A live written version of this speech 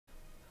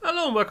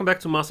Hello and welcome back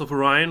to Master of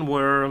Orion,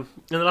 where in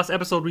the last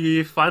episode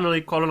we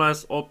finally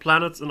colonized all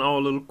planets in our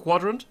little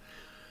quadrant.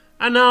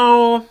 And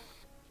now,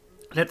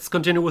 let's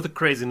continue with the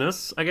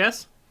craziness, I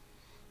guess.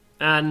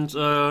 And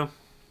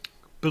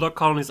build our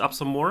colonies up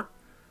some more.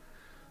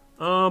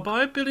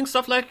 By building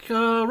stuff like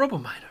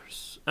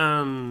robo-miners.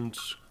 And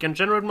can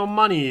generate more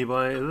money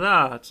by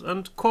that.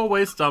 And core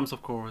waste dumps,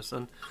 of course.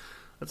 And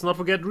let's not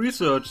forget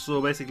research,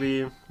 so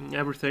basically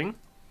everything.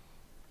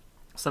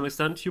 To some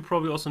extent, you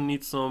probably also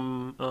need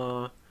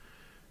some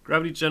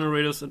gravity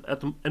generators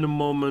in a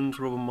moment,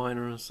 robo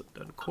miners,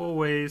 then core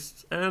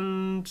waste,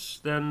 and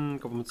then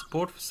government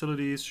support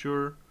facilities,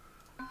 sure.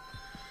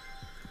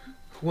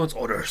 Who wants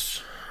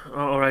orders?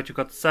 Alright, you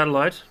got the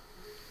satellite.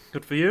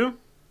 Good for you.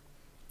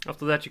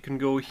 After that you can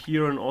go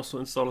here and also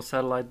install a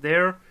satellite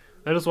there.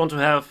 I just want to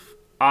have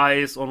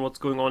eyes on what's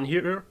going on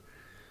here.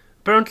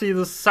 Apparently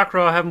the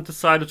Sakra haven't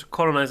decided to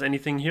colonize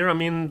anything here. I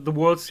mean, the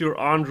worlds here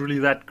aren't really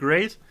that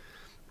great.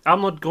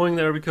 I'm not going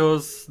there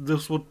because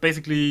this would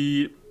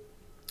basically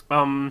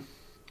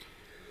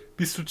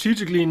be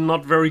strategically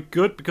not very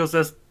good, because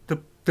there's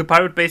the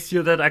pirate base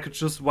here that I could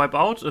just wipe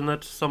out, and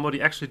that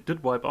somebody actually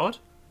did wipe out.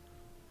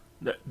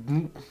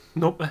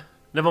 Nope,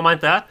 never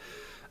mind that.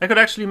 I could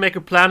actually make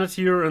a planet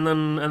here and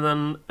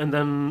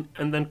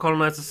then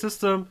colonize the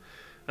system,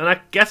 and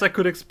I guess I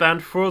could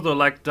expand further,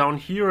 like down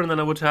here, and then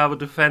I would have a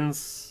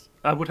defense.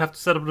 I would have to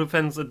set up a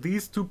defense at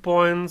these 2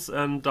 points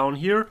and down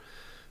here.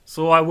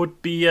 So I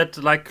would be at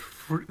like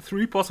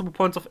 3 possible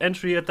points of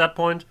entry at that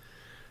point.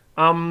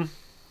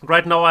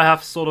 Right now I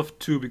have sort of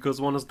 2, because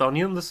one is down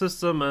here in the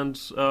system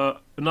and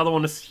another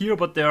one is here,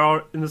 but they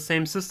are in the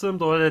same system,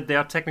 though they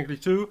are technically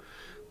 2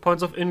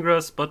 points of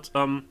ingress, but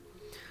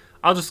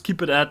I'll just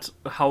keep it at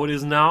how it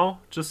is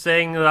now. Just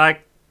saying that I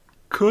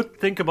could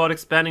think about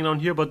expanding down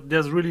here, but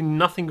there's really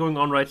nothing going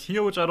on right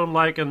here, which I don't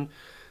like, and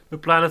the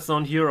planets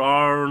down here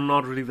are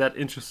not really that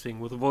interesting,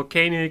 with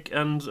volcanic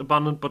and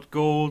abundant but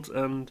gold,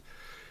 and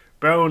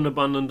barren,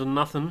 abundant, and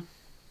nothing.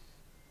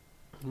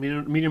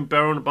 Medium,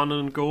 barren, abundant,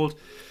 and gold.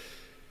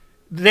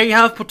 They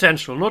have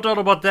potential, no doubt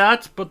about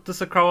that, but the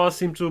Sakara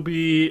seem to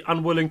be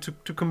unwilling to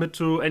commit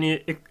to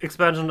any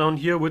expansion down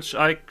here, which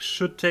I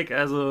should take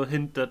as a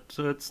hint that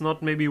it's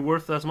not maybe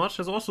worth as much.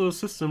 There's also a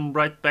system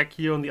right back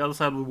here on the other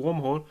side of the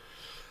wormhole.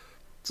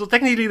 So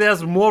technically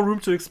there's more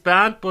room to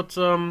expand, but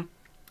I'm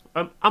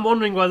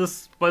wondering why the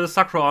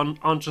Sakara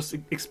aren't just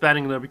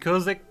expanding there,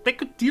 because they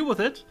could deal with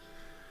it.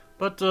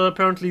 But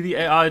apparently the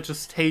AI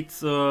just hates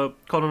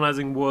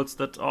colonizing worlds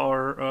that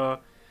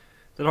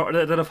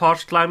have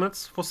harsh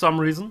climates for some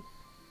reason.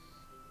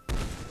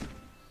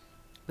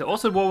 They're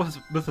also at war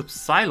with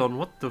Epsilon.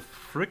 What the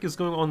frick is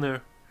going on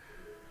there?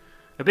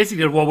 They're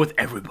basically at war with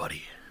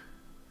everybody.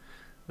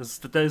 Is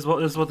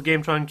what the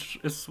game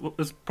is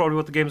probably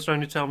what the game is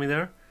trying to tell me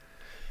there.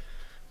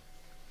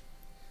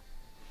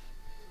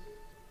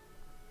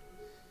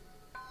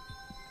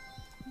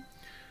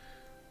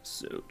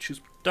 So choose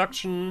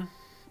production.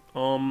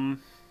 Robo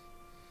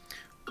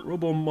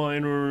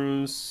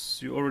miners,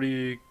 you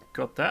already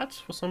got that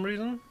for some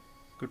reason.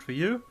 Good for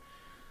you.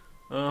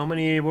 How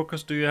many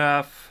workers do you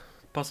have?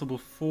 Possible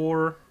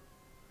 4.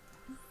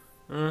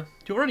 You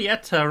already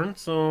at Terran,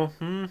 so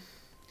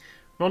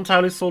not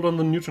entirely sold on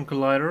the neutron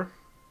collider.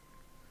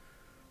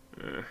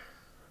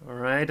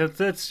 Alright,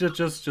 let's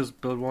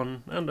just build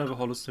one and have a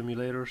holo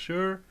simulator,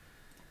 sure.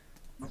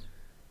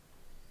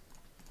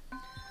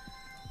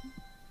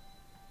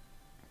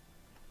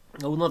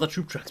 Oh, another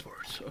troop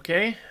transport.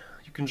 Okay,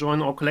 you can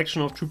join our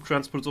collection of troop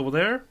transports over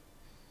there.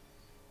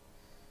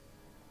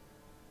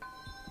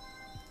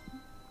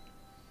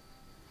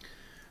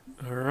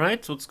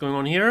 Alright, what's going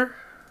on here?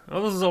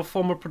 Oh, this is our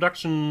former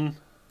production.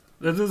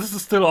 This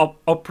is still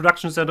our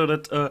production center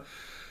that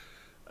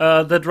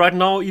that right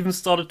now even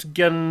started to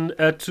get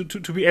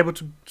to be able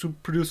to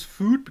produce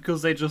food,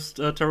 because they just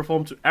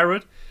terraformed to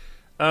arid.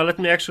 Let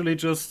me actually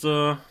just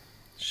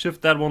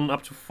shift that one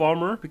up to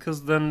farmer,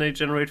 because then they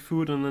generate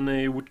food and then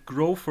they would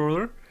grow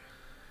further,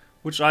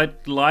 which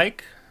I'd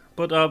like,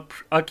 but I'll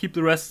keep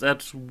the rest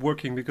at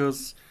working,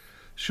 because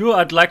sure,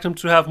 I'd like them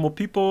to have more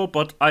people,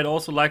 but I'd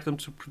also like them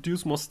to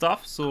produce more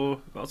stuff,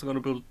 so I'm also gonna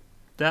build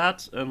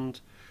that.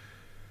 And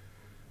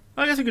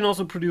I guess you can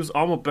also produce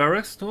armor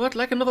barracks. No, I'd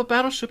like another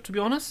battleship, to be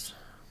honest.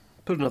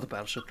 Build another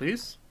battleship,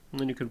 please, and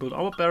then you can build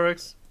armor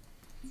barracks.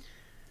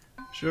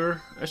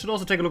 Sure, I should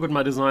also take a look at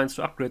my designs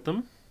to upgrade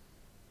them,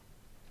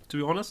 to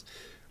be honest.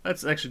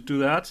 Let's actually do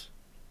that.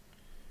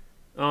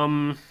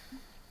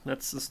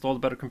 Let's install a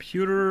better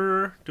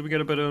computer. Did we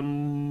get a better...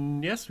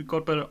 Yes, we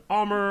got better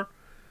armor.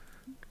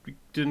 We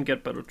didn't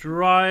get better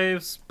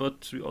drives,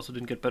 but we also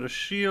didn't get better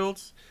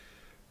shields.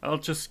 I'll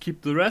just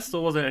keep the rest,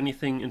 or was there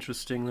anything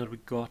interesting that we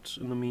got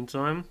in the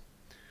meantime?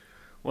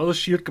 Well, the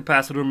shield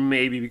capacitor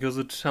maybe, because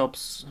it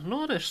helps...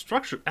 No, the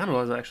structure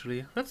analyzer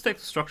actually. Let's take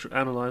the structure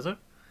analyzer.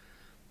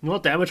 No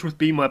damage with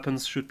beam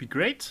weapons should be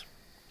great.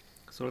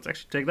 So let's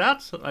actually take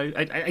that.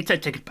 I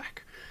take it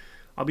back.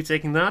 I'll be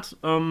taking that.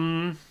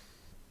 I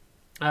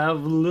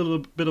have a little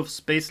bit of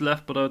space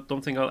left, but I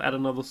don't think I'll add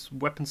another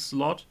weapon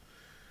slot.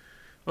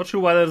 Not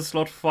sure why that is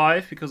slot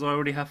 5, because I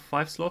already have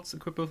 5 slots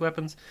equipped with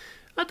weapons.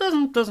 That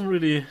doesn't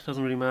really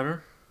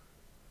matter.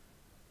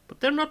 But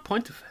they're not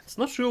point defense.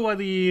 Not sure why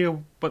the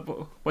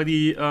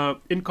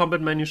in combat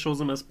menu shows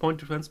them as point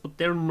defense, but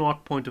they're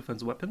not point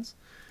defense weapons.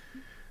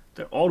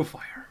 They're auto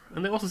fire,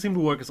 and they also seem to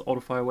work as auto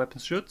fire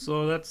weapons should.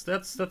 So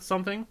that's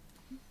something.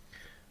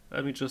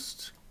 Let me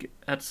just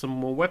add some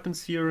more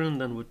weapons here, and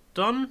then we're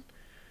done.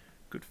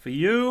 Good for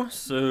you.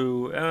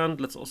 So,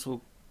 and let's also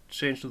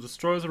change the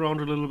destroyers around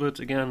a little bit.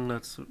 Again,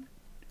 let's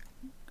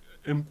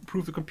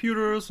improve the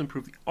computers,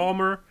 improve the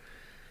armor.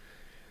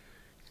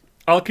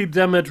 I'll keep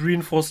them at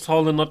reinforced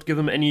hull and not give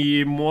them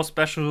any more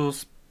special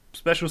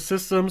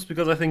systems,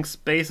 because I think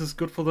space is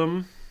good for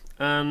them,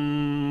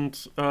 and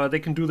they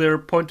can do their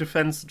point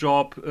defense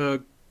job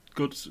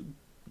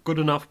good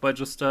enough by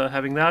just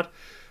having that.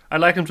 I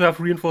like them to have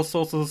reinforced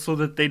sources so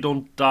that they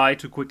don't die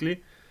too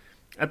quickly.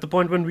 At the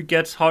point when we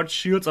get hard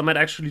shields, I might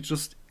actually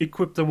just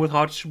equip them with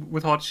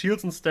hard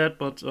shields instead,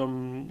 but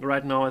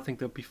right now I think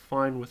they'll be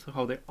fine with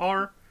how they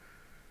are.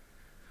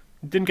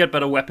 Didn't get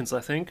better weapons, I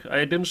think. I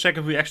didn't check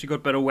if we actually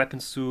got better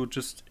weapons to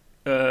just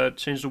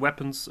change the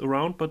weapons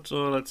around, but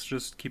let's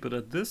just keep it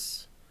at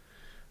this.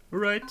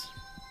 Alright.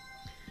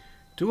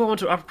 Do I want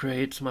to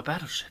upgrade my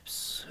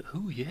battleships?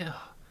 Oh yeah,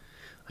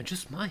 I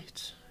just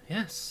might.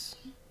 Yes.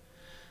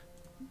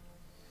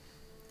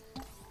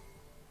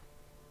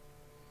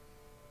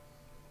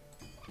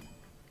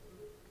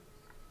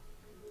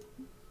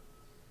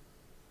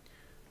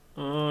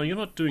 You're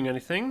not doing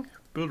anything.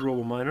 Build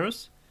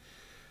robo-miners.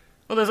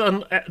 Oh, there's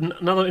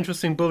another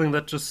interesting building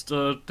that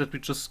we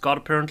just got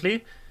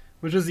apparently,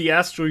 which is the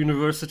Astro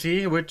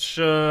University, which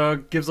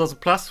gives us a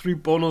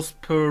 +3 bonus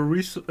per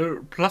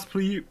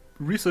 +3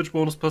 research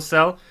bonus per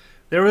cell.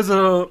 There is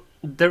a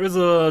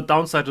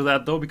downside to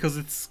that though, because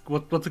it's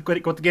what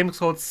the game is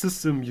called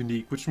system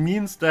unique, which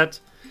means that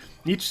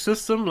each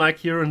system, like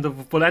here in the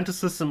Volantis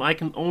system, I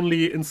can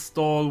only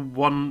install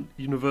one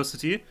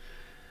university.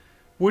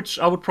 Which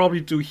I would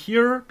probably do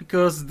here,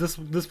 because this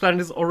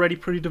planet is already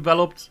pretty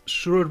developed.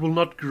 Sure, it will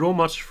not grow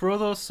much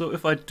further, so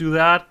if I do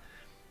that,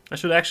 I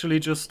should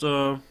actually just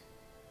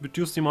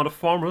reduce the amount of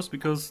farmers,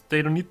 because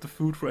they don't need the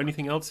food for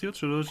anything else here.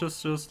 So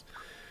just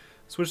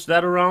switch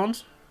that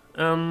around,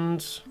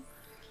 and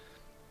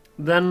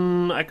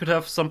then I could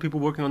have some people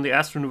working on the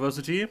Astro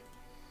University,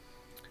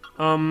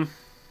 or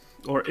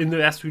in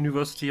the Astro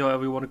University,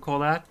 however you want to call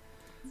that.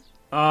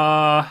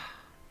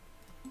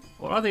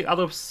 What are the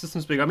other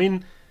systems big? I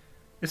mean,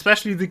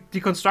 especially the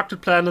deconstructed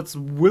planets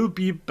will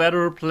be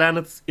better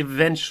planets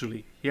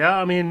eventually. Yeah,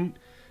 I mean,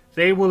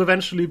 they will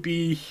eventually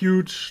be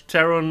huge,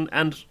 Terran,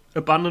 and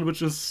abundant,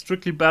 which is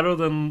strictly better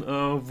than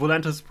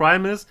Volantis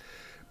Prime is,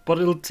 but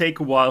it'll take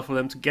a while for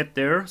them to get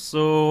there.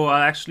 So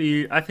I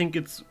think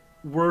it's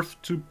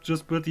worth to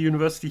just build the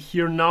university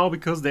here now,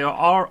 because they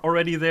are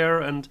already there,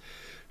 and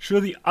sure,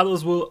 the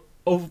others will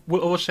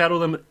overshadow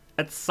them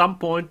at some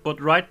point, but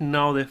right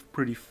now they're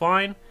pretty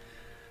fine.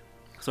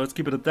 So let's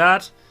keep it at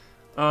that.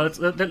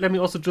 Let me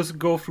also just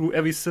go through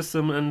every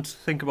system and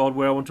think about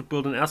where I want to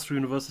build an Astro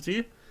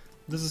University.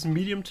 This is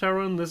medium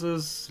Terran, this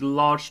is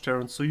large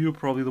Terran, so you're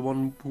probably the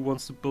one who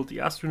wants to build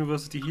the Astro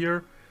University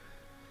here.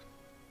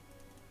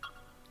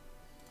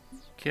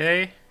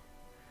 Okay.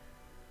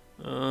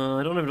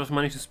 I don't have enough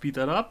money to speed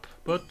that up,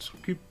 but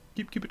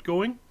keep it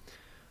going.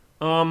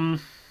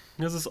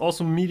 This is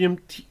also medium,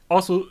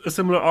 also a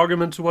similar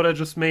argument to what I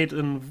just made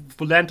in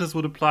Volantis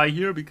would apply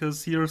here,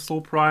 because here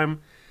Sol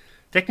Prime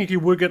technically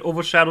will get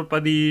overshadowed by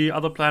the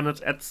other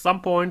planet at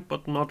some point,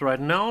 but not right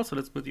now. So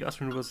let's put the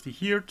Astro University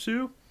here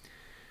too.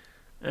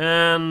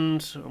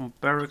 And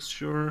barracks,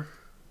 sure.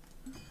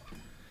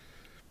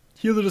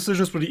 Here the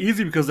decision is pretty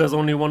easy, because there's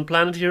only one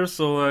planet here,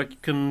 so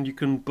you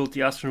can build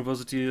the Astro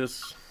University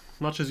as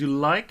much as you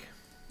like.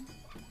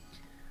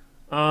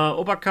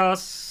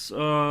 Obakas,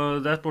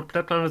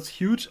 that planet is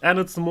huge, and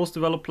it's the most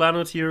developed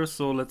planet here,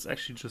 so let's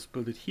actually just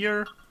build it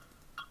here.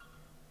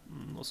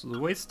 Also the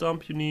waste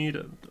dump you need,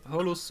 and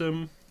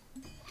holosim.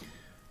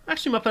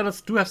 Actually, my planets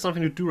do have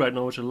something to do right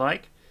now, which I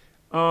like.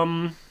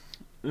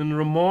 In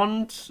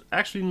Remont,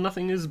 actually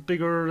nothing is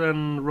bigger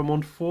than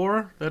Remont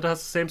 4. That has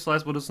the same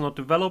size, but it's not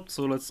developed,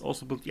 so let's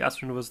also build the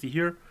Astro University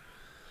here.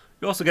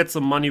 You also get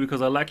some money,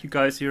 because I like you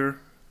guys here.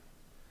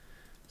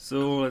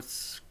 So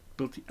let's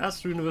build the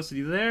Astro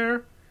University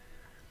there.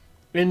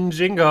 In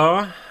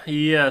Jenga,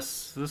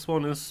 yes, this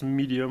one is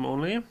medium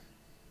only.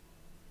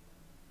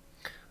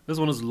 This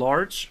one is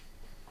large.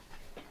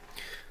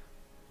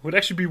 Would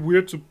actually be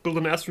weird to build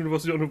an Astro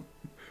University on a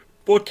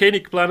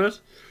volcanic planet,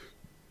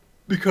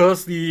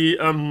 because the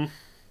amount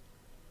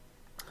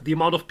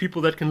of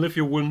people that can live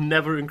here will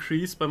never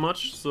increase by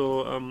much.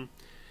 So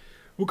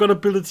we're gonna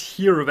build it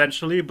here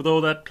eventually, but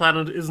though that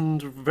planet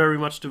isn't very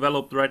much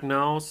developed right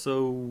now,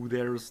 so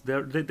there's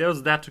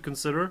that to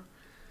consider.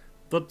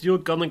 But you're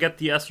gonna get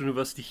the Astro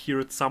University here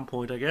at some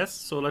point, I guess.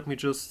 So let me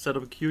just set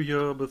up a queue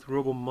here with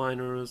robo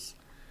miners.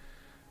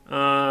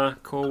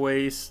 Core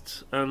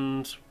waste,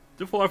 and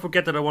before I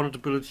forget that I wanted to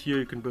build it here,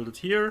 you can build it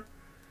here.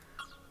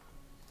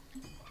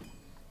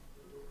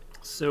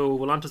 So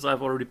Volantis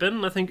I've already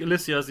been. I think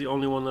Elysia is the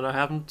only one that I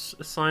haven't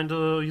assigned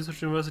a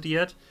research university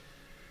yet.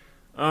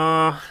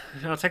 Yeah,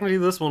 technically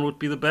this one would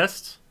be the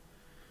best.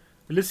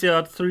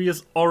 Elysia 3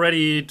 is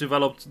already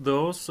developed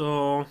though,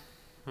 so...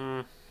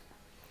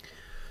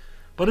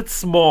 But it's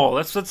small.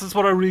 That's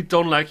what I really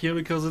don't like here,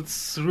 because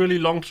it's really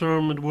long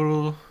term. It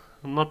will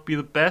not be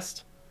the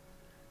best.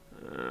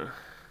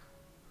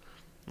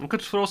 I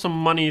could throw some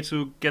money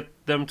to get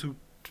them to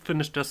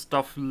finish their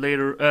stuff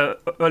later,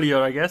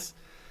 earlier, I guess.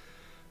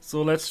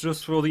 So let's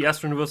just throw the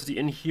Astro University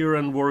in here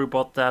and worry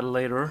about that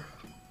later.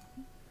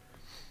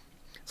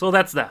 So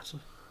that's that.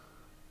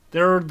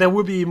 There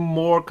will be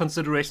more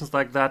considerations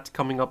like that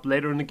coming up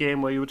later in the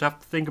game, where you would have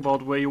to think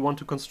about where you want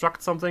to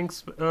construct something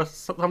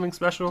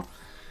special.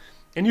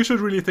 And you should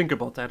really think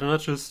about that, and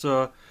not just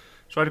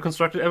try to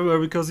construct it everywhere,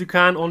 because you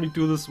can only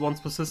do this once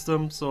per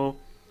system, so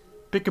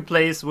pick a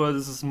place where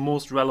this is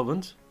most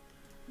relevant.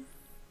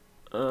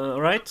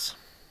 Right.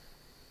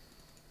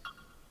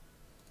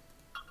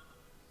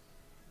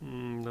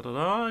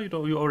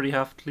 You already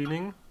have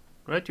cleaning,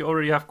 right? You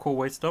already have core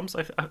waste dumps,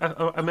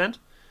 I meant.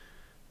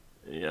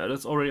 Yeah,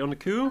 that's already on the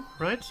queue,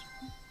 right?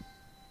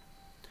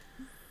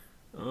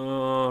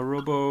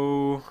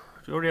 Robo...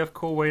 You already have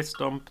core waste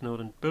dump. No,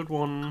 then build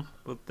one.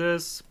 Put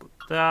this, put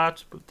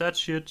that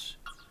shit.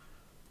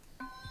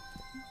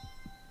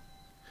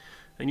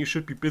 And you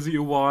should be busy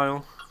a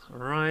while.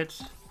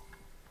 Alright.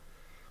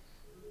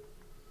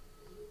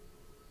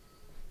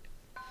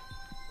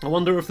 I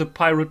wonder if the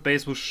pirate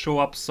base will show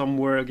up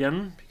somewhere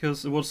again,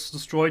 because it was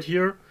destroyed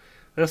here.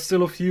 There's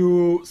still a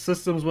few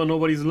systems where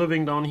nobody's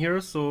living down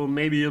here, so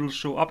maybe it'll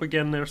show up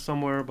again there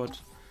somewhere,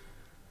 but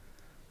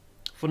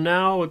for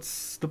now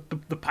it's the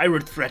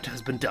pirate threat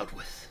has been dealt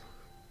with.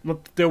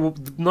 Not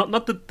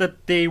that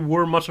they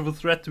were much of a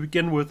threat to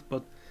begin with,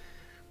 but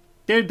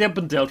they've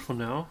been dealt for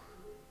now.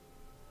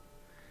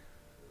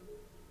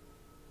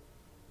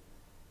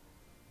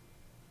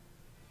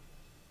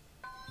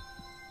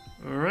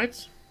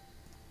 Alright.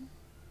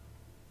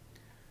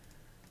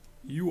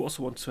 You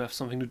also want to have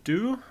something to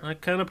do. I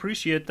can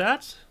appreciate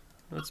that.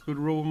 Let's build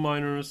robo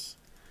miners,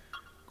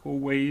 core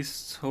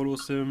waste,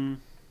 holosim.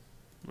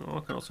 Oh, I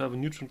can also have a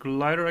neutron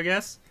collider, I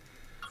guess.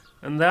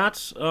 And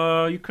that,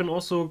 you can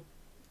also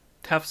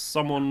have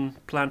someone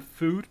plant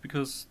food,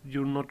 because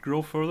you'll not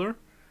grow further.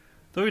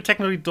 Though you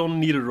technically don't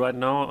need it right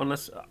now,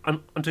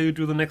 until you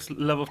do the next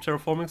level of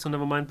terraforming, so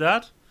never mind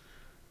that.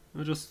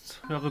 You just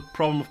have the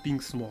problem of being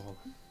small.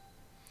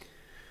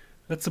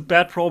 That's a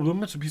bad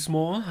problem, to be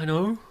small, I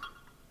know.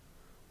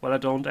 Well, I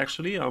don't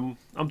actually. I'm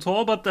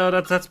tall, but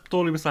that's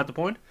totally beside the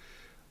point.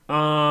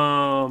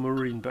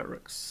 Marine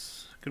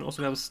barracks. You can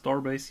also have a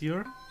star base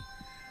here.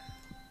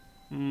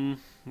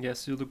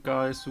 Yes, you're the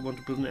guys who want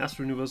to build an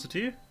Astro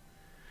University,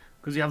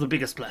 because you have the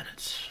biggest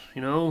planet.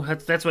 You know,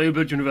 that's why you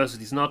build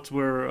universities, not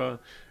where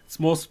it's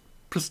most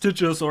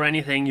prestigious or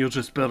anything. You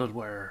just build it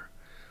where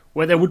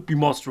they would be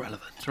most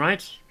relevant,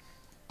 right?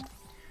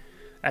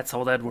 That's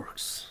how that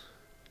works.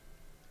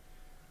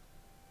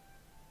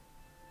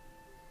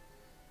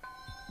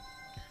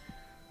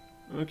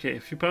 Okay, a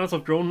few planets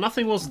have grown.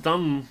 Nothing was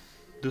done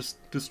this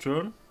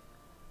turn.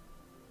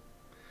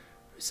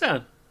 Very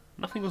sad.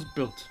 Nothing was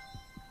built.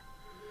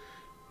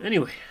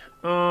 Anyway,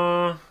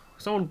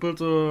 someone built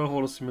a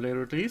holo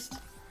simulator at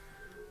least.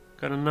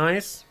 Kinda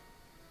nice.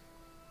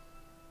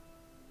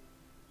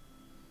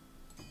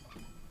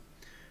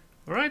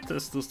 Alright,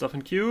 there's still stuff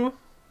in queue.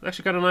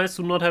 Actually kinda nice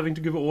to not having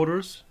to give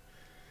orders.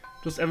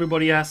 Just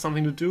everybody has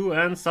something to do,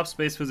 and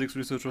subspace physics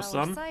research was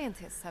done.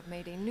 Scientists have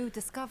made a new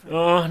discovery.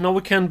 Now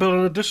we can build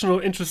an additional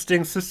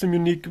interesting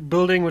system-unique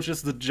building, which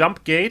is the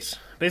jump gate.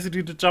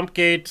 Basically, the jump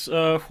gate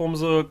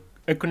forms a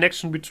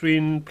connection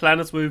between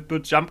planets where we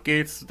build jump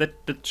gates that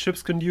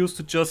ships can use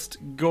to just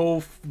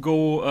go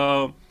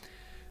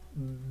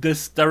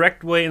this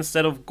direct way,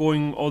 instead of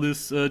going all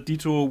this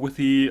detour with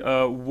the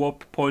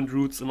warp point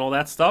routes and all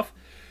that stuff.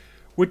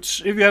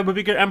 Which, if you have a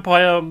bigger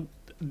empire,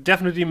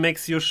 definitely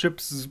makes your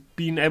ships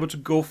being able to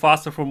go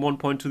faster from one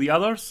point to the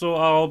other. So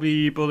I'll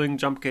be building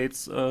jump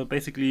gates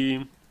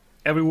basically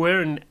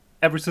everywhere, in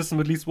every system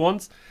at least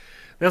once.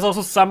 There's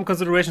also some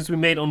considerations we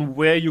made on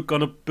where you're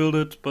gonna build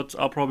it, but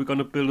I'm probably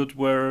gonna build it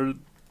where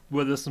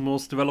there's the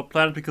most developed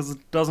planet, because it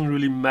doesn't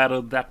really matter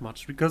that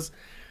much. Because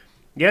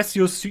yes,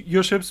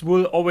 your ships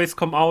will always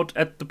come out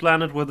at the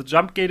planet where the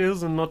jump gate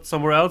is and not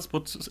somewhere else,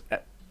 but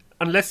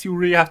unless you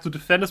really have to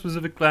defend a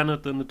specific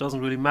planet, then it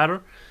doesn't really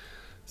matter.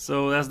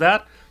 So there's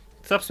that.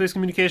 Subspace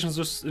communications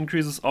just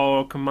increases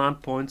our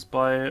command points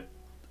by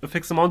a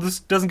fixed amount. This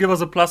doesn't give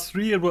us a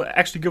 +3, it will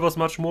actually give us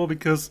much more,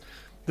 because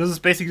this is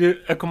basically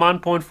a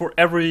command point for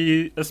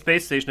every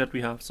space station that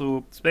we have.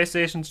 So space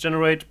stations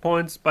generate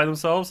points by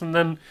themselves, and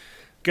then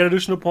get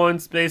additional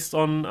points based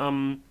on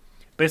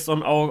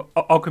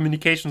our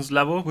communications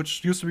level,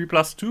 which used to be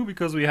 +2,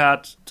 because we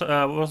had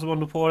what was the one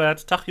before that?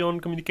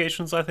 Tachyon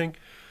communications, I think.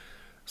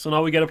 So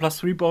now we get a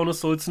 +3 bonus,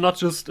 so it's not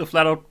just a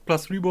flat out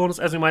 +3 bonus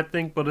as you might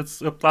think, but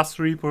it's a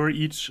 +3 per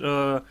each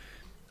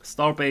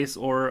star base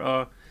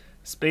or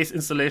space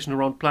installation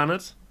around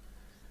planet.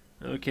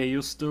 Okay,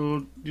 you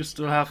still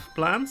have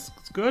plans.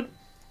 It's good.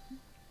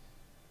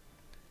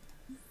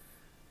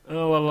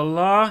 Oh la la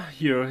la.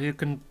 Here, you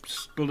can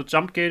build a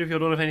jump gate if you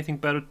don't have anything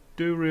better to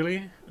do,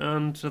 really.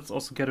 And let's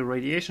also get a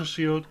radiation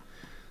shield.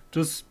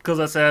 Just because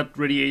I said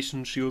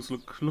radiation shields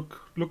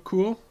look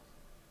cool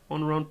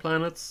on around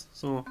planets.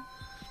 So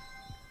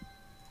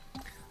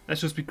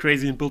let's just be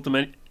crazy and build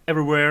them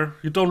everywhere.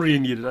 You don't really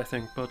need it, I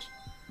think, but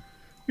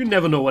you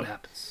never know what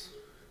happens.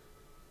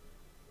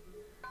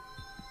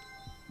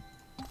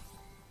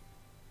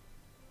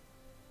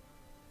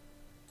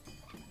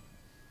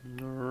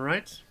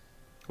 Alright.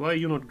 Why are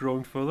you not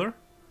growing further?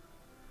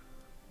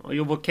 Oh,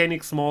 you're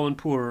volcanic, small, and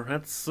poor.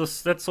 That's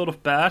sort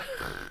of bad.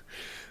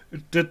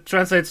 It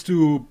translates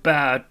to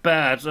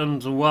bad,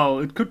 and well,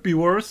 it could be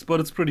worse, but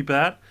it's pretty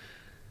bad.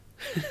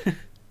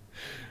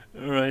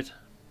 Alright.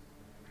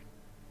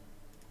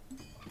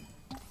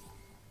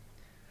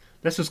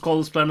 Let's just call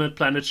this planet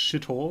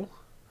Shithole.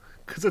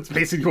 Because that's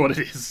basically what it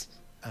is.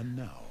 And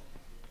now,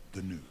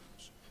 the news.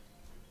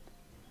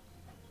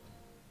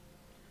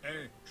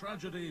 A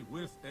tragedy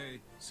with a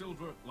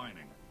silver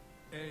lining.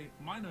 A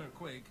minor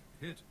quake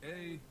hit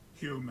a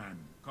Human.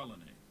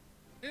 colony.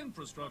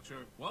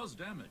 Infrastructure was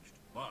damaged,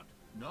 but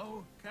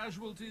no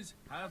casualties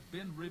have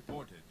been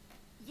reported.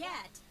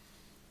 Yet.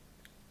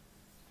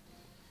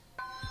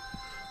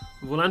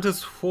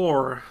 Volantis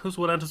 4. Who's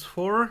Volantis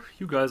 4?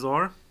 You guys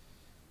are.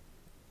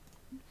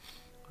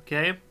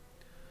 Okay.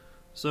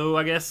 So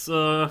I guess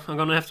I'm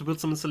gonna have to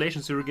build some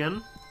installations here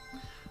again.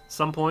 At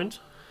some point.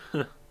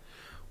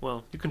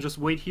 Well, you can just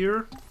wait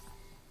here.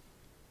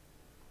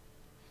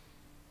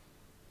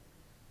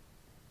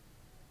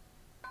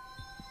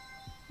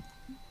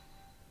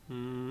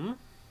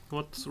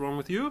 What's wrong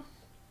with you?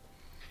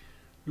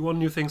 You want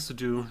new things to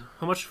do.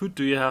 How much food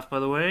do you have, by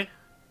the way?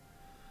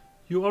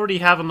 You already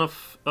have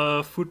enough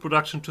food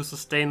production to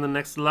sustain the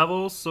next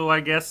level, so I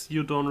guess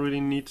you don't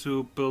really need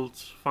to build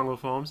fungal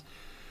farms.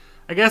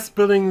 I guess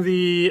building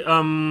the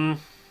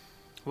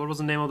what was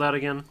the name of that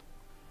again?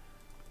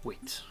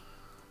 Wait.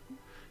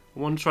 I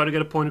want to try to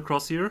get a point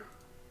across here.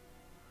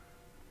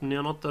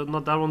 No, not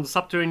that one. The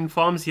subterranean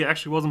farms here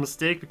actually was a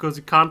mistake because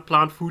you can't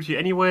plant food here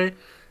anyway.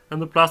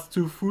 And the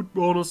 +2 food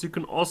bonus you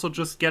can also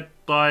just get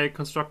by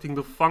constructing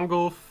the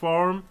fungal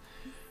farm,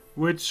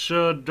 which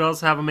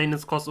does have a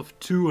maintenance cost of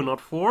 2 and not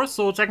 4.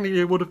 So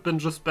technically it would have been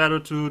just better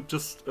to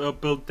just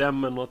build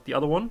them and not the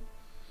other one.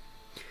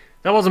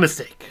 That was a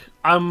mistake.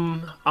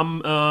 I'm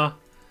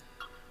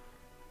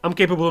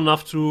capable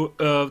enough to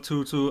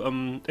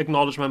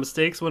acknowledge my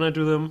mistakes when I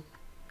do them.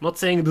 Not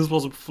saying this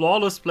was a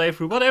flawless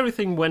playthrough, but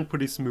everything went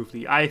pretty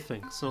smoothly, I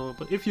think. So,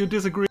 but if you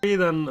disagree,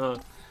 then of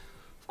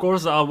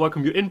course I'll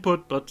welcome your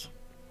input. But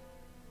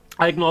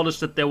I acknowledge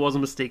that there was a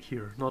mistake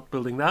here, not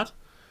building that.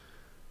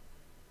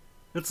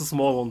 It's a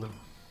small one though.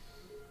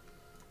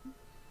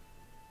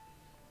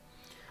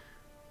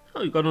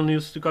 Oh, you got a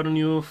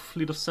new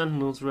fleet of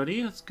sentinels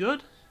ready. That's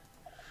good.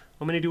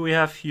 How many do we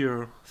have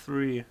here?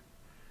 3.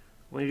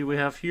 How many do we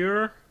have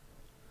here?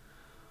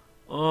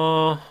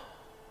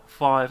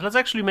 5. Let's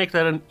actually make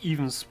that an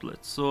even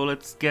split. So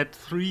let's get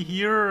 3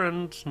 here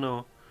and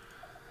no.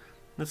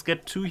 Let's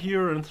get 2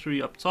 here and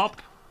 3 up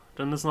top.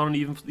 Then it's not an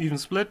even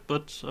split,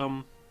 but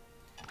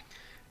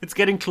it's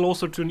getting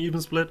closer to an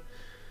even split.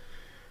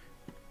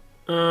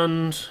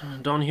 And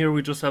down here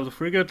we just have the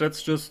frigate.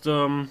 Let's just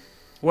well,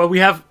 we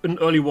have an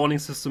early warning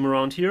system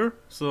around here.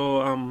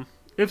 So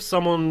if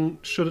someone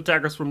should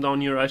attack us from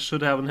down here, I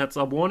should have a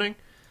heads-up warning.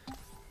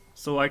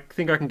 So I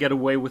think I can get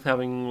away with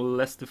having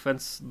less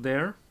defense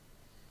there.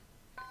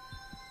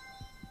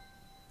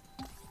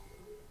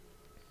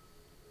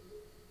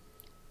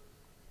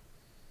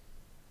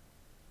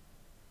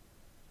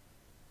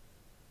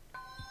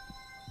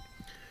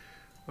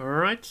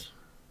 Alright.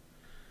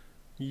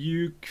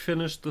 You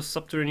finished the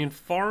subterranean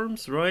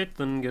farms, right?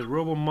 Then get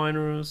robo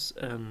miners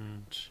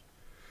and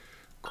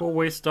core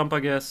waste dump,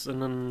 I guess,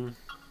 and then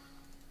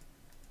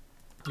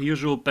the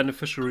usual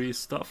beneficiary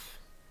stuff.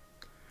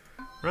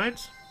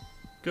 Right?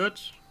 Good.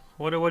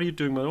 What are you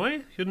doing, by the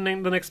way? The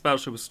next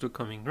battleship is still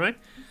coming, right?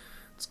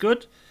 It's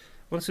good.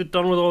 Once you're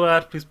done with all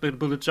that, please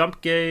build a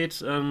jump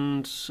gate.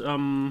 And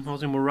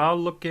how's your morale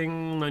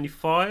looking?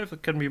 95.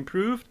 It can be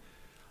improved.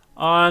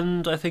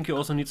 And I think you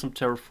also need some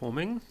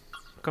terraforming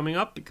coming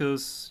up,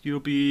 because you'll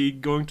be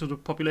going to the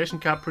population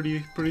cap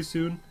pretty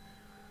soon.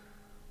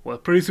 Well,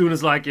 pretty soon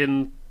is like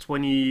in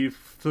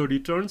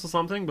 20-30 turns or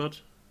something,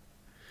 but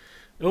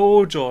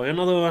oh joy,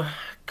 another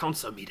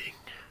council meeting.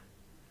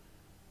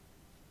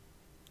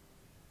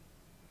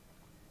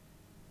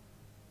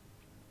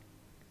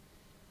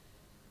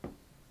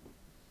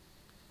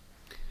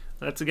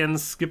 Let's again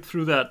skip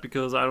through that,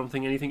 because I don't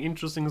think anything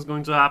interesting is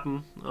going to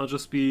happen. I'll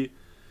just be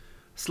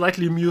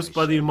slightly amused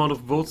by the amount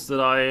of votes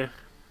that I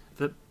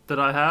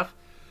have.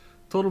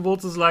 Total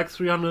votes is like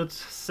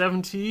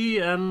 370,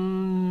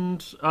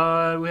 and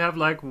we have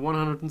like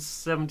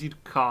 170 to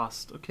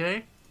cast.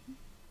 Okay.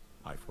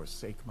 I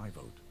forsake my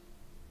vote.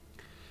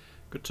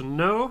 Good to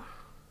know.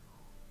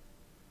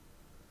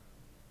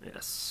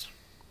 Yes.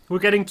 we're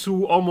getting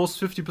to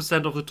almost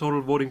 50% of the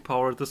total voting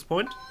power at this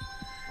point,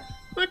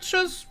 which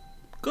is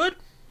good.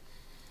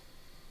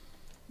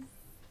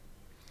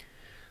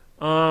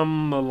 La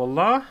la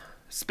la.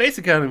 Space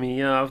Academy,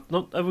 yeah,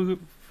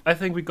 I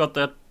think we got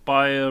that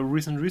by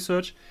recent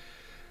research.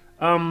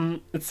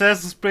 It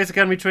says the Space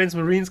Academy trains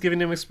Marines, giving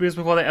them experience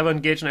before they ever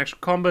engage in actual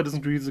combat. Doesn't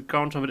increase the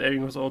ground combat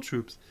area with all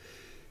troops.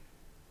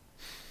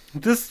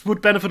 This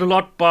would benefit a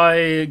lot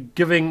by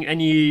giving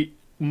any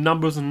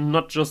numbers and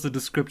not just a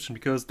description,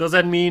 because does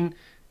that mean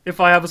if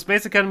I have a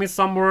Space Academy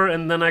somewhere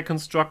and then I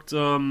construct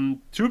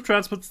troop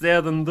transports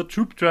there, then the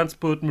troop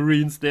transport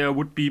Marines there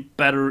would be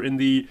better in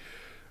the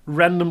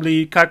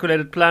randomly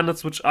calculated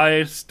planets, which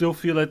I still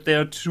feel like they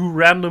are too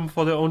random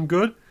for their own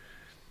good.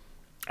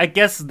 I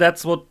guess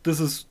that's what this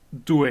is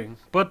doing,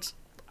 but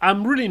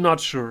I'm really not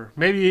sure.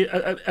 Maybe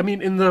I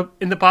mean in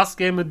the past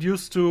game it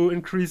used to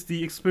increase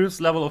the experience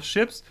level of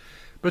ships,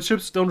 but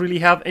ships don't really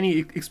have any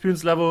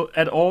experience level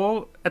at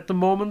all at the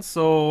moment,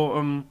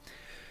 so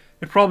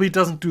it probably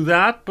doesn't do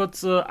that.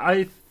 But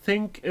I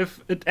think if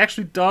it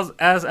actually does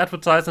as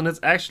advertised, and it's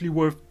actually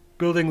worth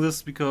building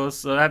this,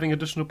 because having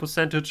additional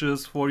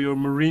percentages for your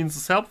Marines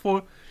is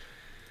helpful.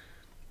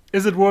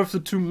 Is it worth the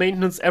 2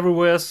 maintenance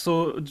everywhere?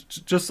 So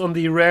just on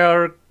the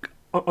rare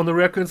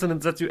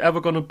coincidence that you're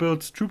ever gonna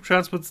build troop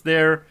transports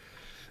there,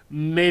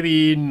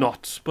 maybe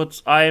not.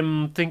 But I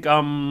think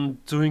I'm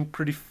doing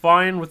pretty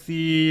fine with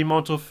the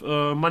amount of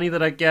money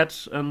that I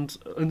get, and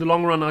in the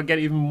long run I'll get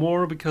even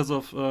more because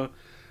of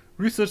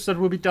research that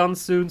will be done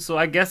soon. So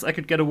I guess I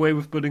could get away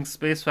with building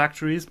space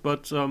factories,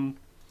 but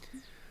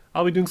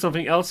I'll be doing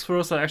something else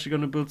first. I'm actually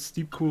gonna build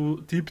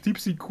deep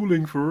sea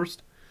cooling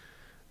first,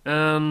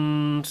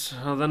 and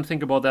then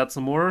think about that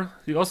some more.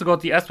 We also got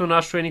the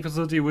espionage training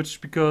facility,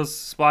 which, because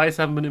spies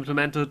haven't been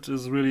implemented,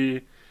 is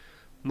really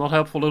not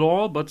helpful at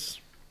all. But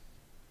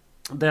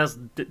there's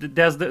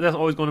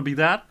always going to be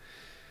that.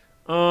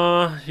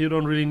 You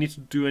don't really need to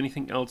do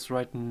anything else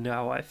right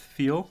now, I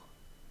feel.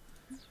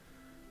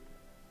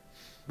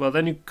 Well,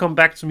 then you come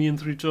back to me in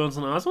 3 turns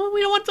and ask, "Oh,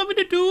 we don't want something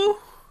to do,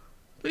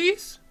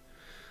 please."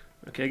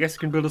 Okay, I guess you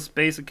can build a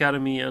space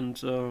academy and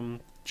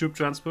troop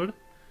transport.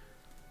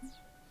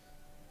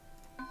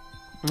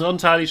 Not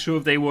entirely sure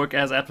if they work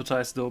as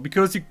advertised though,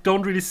 because you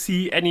don't really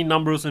see any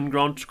numbers in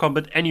ground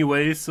combat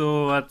anyway.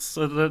 So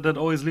that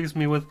always leaves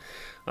me with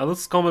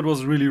this combat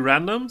was really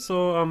random.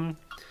 So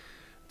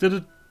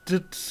did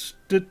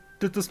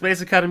the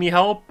space academy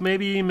help?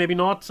 Maybe, maybe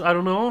not. I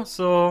don't know.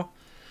 So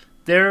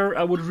there,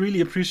 I would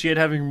really appreciate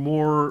having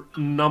more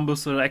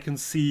numbers so that I can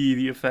see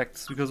the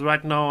effects, because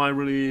right now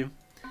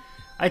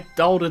I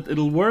doubt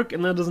it'll work,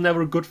 and that is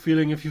never a good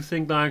feeling if you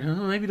think like,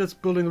 oh, maybe this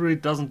building really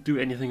doesn't do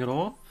anything at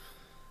all.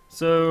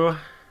 So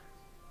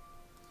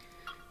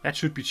that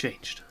should be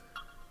changed.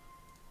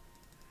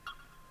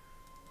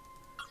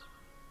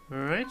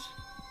 Alright.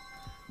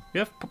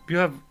 You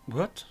have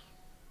what?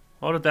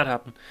 How did that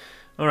happen?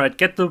 Alright,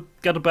 get the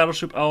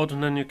battleship out,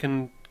 and then you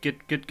can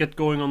get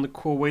going on the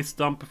core waste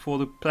dump before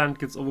the planet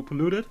gets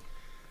overpolluted.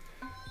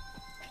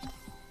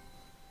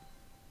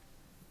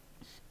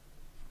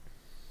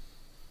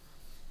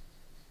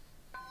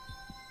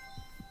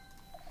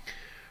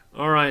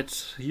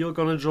 Alright, you're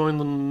gonna join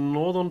the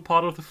northern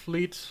part of the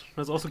fleet.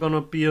 There's also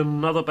gonna be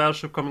another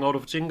battleship coming out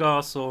of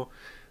Jengar, so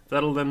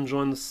that'll then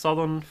join the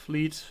southern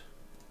fleet.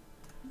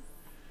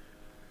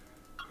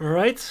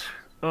 Alright,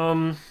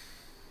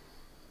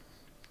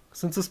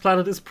 since this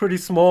planet is pretty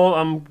small,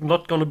 I'm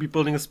not gonna be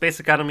building a space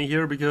academy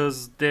here,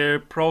 because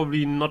they'll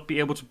probably not be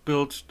able to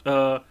build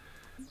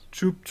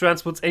troop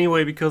transports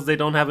anyway, because they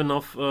don't have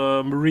enough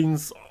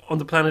Marines on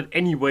the planet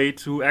anyway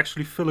to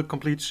actually fill a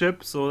complete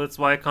ship. So that's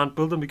why I can't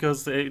build them,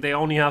 because they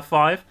only have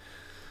 5.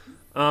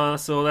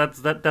 So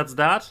that's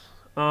that.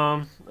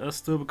 I'm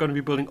still gonna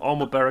be building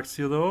armor barracks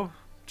here though,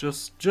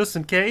 just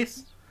in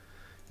case.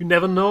 You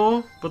never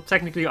know, but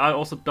technically I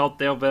also doubt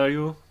their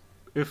value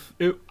if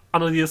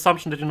under the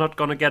assumption that you're not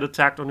gonna get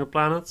attacked on your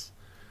planets,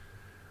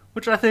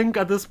 which I think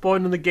at this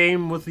point in the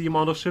game, with the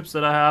amount of ships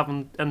that I have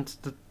and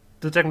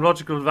the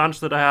technological advantage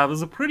that I have,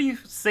 is a pretty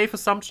safe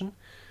assumption.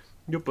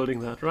 You're building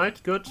that, right?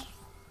 Good.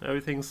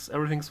 Everything's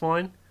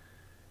fine.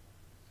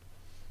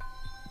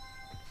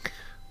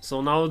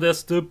 So now there's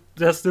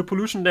still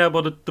pollution there,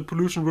 but the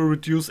pollution will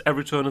reduce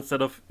every turn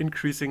instead of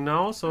increasing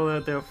now. So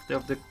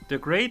they're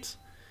great.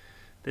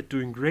 They're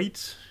doing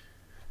great.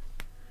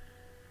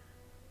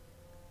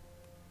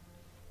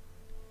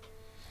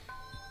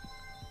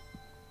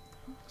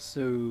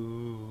 So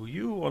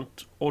you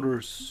want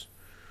orders?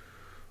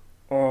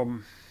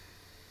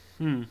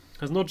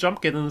 There's no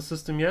jump gate in the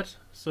system yet,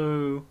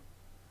 so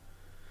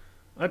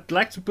I'd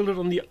like to build it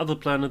on the other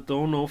planet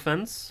though, no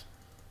offense.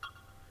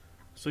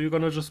 So you're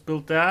gonna just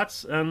build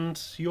that,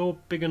 and you're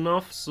big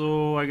enough,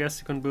 so I guess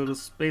you can build a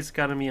space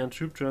academy and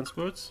troop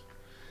transports.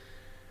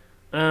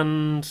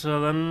 And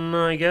then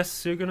I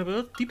guess you're gonna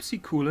build deep sea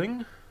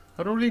cooling.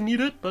 I don't really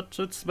need it, but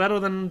it's better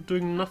than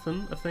doing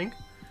nothing, I think.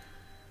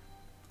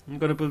 I'm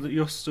gonna build.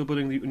 You're still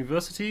building the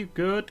university.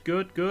 Good,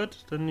 good, good.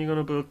 Then you're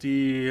gonna build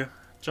the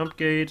jump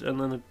gate and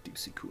then the deep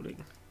sea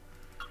cooling.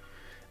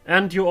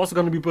 And you're also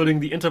going to be building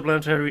the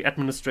interplanetary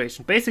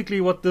administration.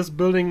 Basically what this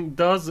building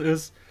does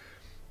is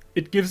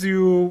it gives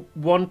you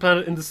one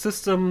planet in the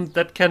system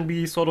that can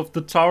be sort of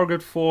the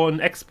target for an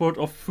export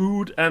of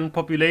food and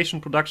population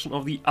production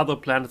of the other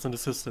planets in the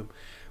system,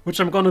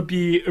 which I'm going to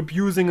be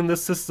abusing in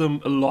this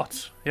system a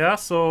lot. Yeah,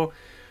 so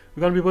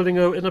we're going to be building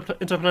an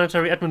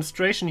interplanetary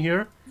administration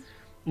here.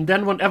 And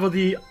then whenever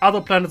the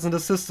other planets in the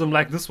system,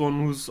 like this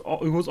one, who's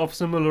of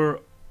similar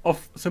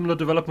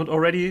development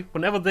already,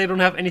 whenever they don't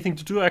have anything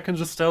to do, I can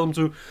just tell them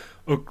to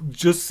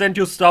just send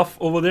your stuff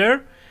over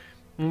there.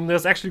 And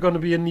there's actually going to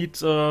be a neat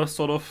sort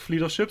of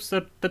fleet of ships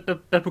that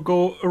will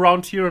go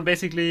around here, and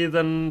basically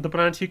then the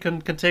planet here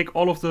can take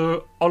all of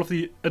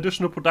the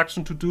additional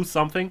production to do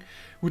something,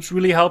 which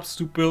really helps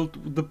to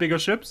build the bigger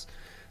ships.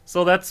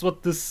 So that's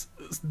what this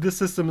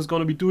system is going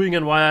to be doing,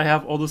 and why I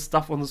have all this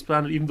stuff on this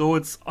planet, even though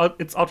it's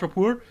ultra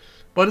poor,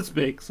 but it's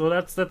big. So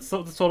that's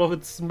sort of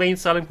its main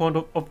selling point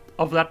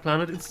of that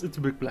planet. It's a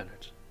big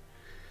planet.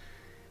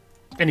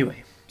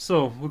 Anyway,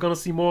 so we're gonna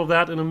see more of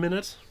that in a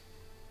minute.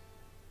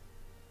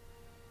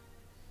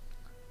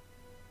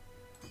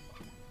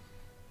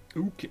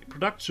 Okay,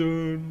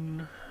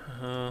 production.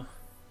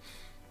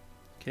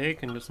 Okay,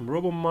 can get some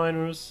robo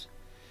miners,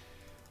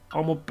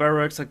 armor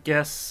barracks, I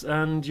guess.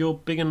 And you're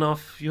big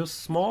enough. You're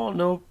small,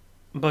 no,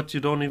 but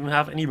you don't even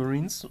have any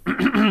marines.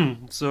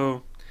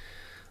 So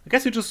I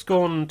guess you just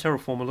go and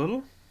terraform a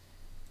little.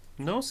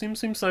 No,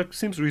 seems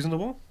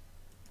reasonable.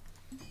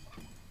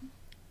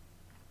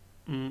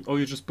 Oh,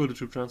 you just build a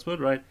troop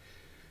transport, right?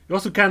 You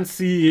also can't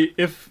see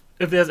if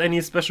there's any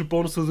special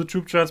bonus to the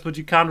troop transport.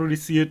 You can't really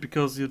see it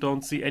because you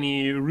don't see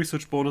any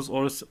research bonus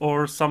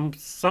or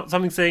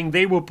something saying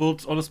they were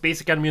built on a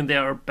space academy and they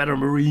are better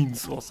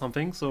marines or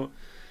something. So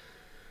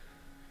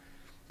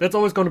that's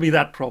always going to be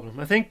that problem.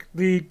 I think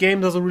the game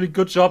does a really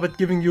good job at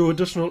giving you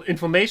additional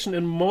information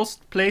in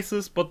most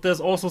places, but there's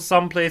also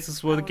some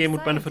places where the game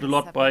would benefit a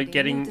lot by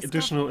getting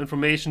additional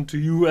information to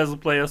you as a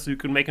player so you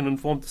can make an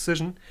informed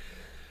decision.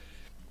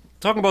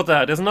 Talking about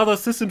that, there's another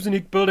systems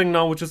unique building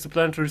now, which is the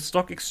Planetary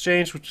Stock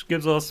Exchange, which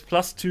gives us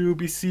 +2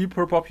 BC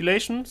per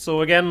population. So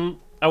again,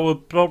 I will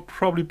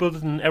probably build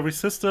it in every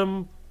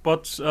system,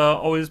 but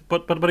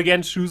but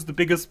again choose the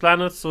biggest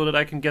planet so that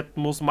I can get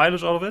the most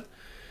mileage out of it.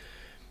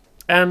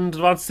 And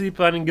advanced city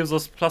planning gives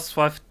us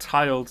 +5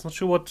 tiles. Not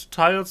sure what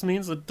tiles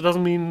means. It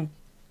doesn't mean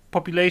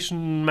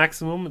population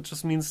maximum. It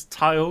just means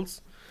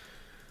tiles.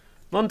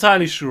 Not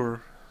entirely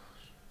sure.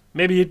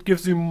 Maybe it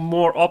gives you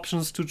more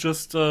options to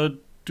just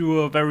do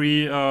a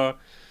very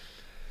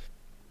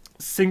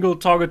single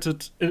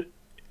targeted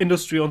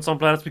industry on some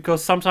planets,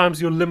 because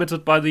sometimes you're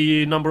limited by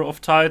the number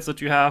of tiles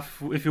that you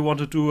have if you want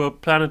to do a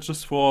planet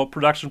just for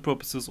production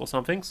purposes or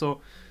something.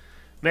 So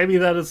maybe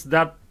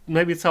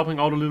maybe it's helping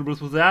out a little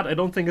bit with that. I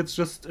don't think it's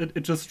just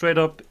it just straight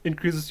up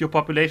increases your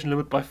population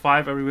limit by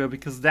 5 everywhere,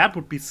 because that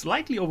would be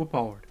slightly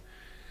overpowered.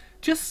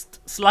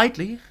 Just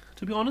slightly,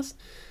 to be honest.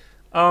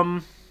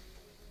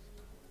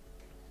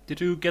 Did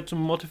you get to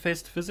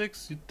multi-phased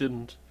physics? You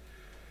didn't.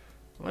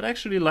 I'd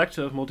actually like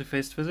to have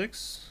multi-phased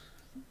physics.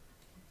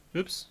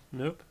 Oops,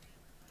 nope.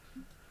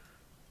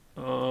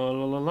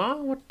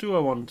 What do I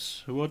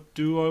want? What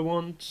do I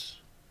want?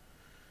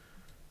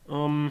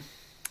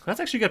 Let's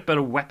actually get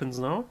better weapons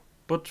now.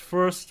 But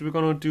first we're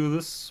gonna do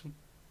this.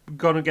 We're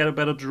gonna get a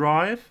better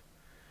drive.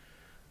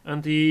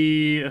 And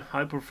the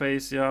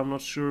hyperphase, yeah, I'm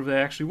not sure if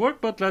they actually work,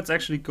 but let's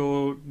actually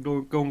go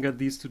and get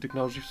these two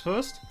technologies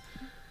first.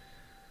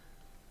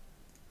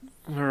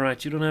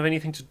 Alright, you don't have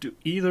anything to do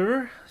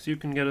either, so you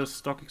can get a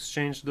stock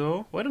exchange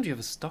though. Why don't you have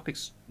a stock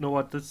exchange? No,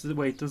 what?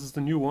 Wait, this is the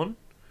new one.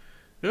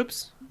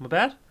 Oops, my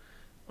bad.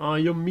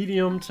 You're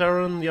medium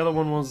Terran, the other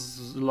one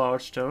was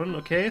large Terran.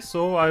 Okay,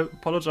 so I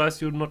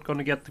apologize, you're not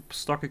gonna get the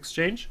stock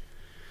exchange.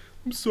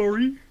 I'm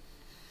sorry.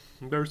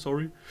 I'm very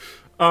sorry.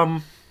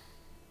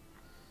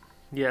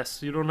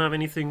 Yes, you don't have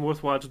anything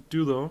worthwhile to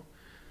do though.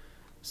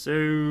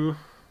 So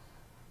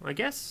I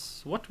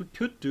guess what we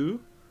could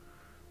do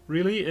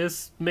really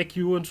is make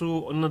you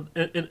into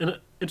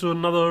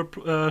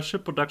another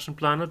ship production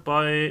planet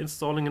by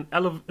installing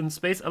an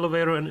space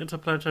elevator and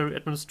interplanetary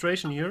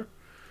administration here.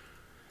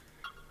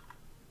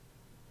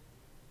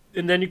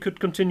 And then you could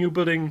continue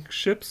building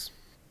ships,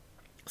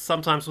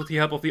 sometimes with the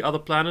help of the other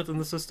planet in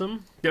the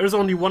system. There is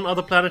only one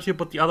other planet here,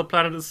 but the other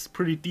planet is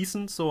pretty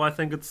decent, so I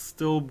think it's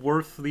still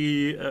worth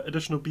the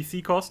additional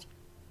BC cost.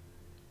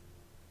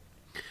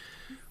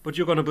 But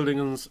you're gonna building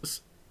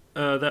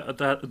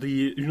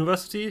the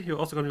university. You're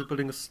also going to be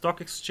building a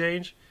stock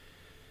exchange,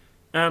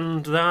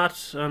 and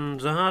that,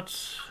 and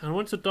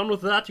once you're done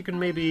with that, you can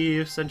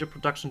maybe send your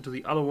production to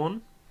the other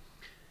one.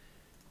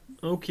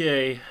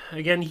 Okay,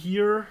 again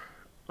here,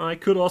 I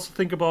could also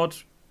think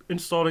about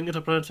installing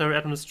interplanetary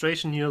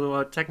administration here, though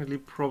I technically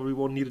probably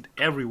won't need it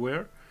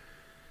everywhere.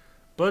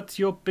 But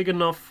you're big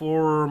enough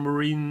for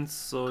marines,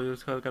 so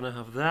you're gonna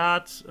have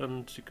that,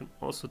 and you can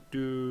also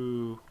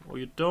do, or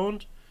you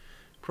don't,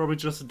 probably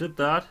just did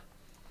that.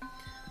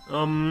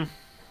 Do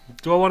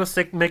I want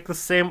to make the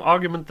same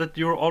argument that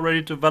you're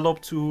already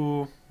developed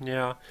to?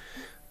 Yeah,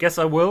 guess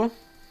I will.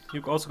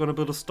 You're also gonna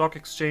build a stock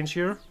exchange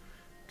here,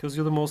 because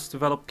you're the most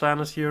developed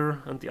planet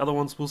here, and the other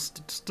ones will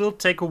still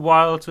take a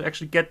while to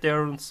actually get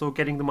there, and so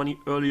getting the money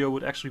earlier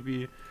would actually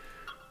be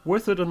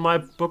worth it in my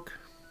book.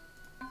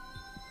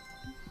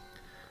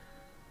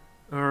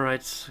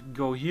 Alright,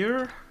 go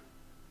here.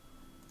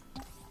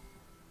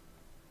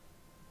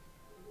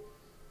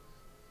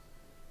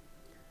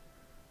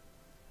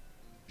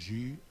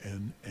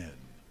 GNN,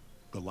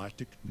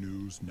 Galactic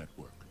News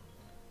Network.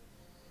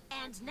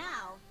 And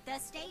now, the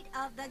state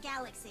of the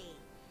galaxy.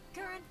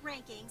 Current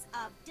rankings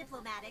of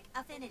diplomatic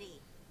affinity.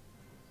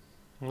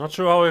 I'm not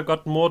sure how I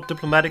got more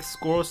diplomatic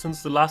scores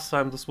since the last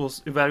time this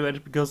was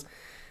evaluated, because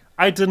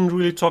I didn't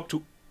really talk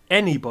to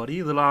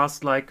anybody the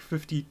last like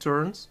 50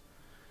 turns.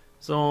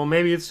 So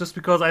maybe it's just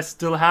because I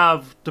still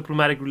have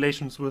diplomatic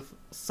relations with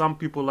some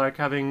people, like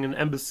having an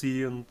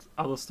embassy and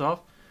other stuff.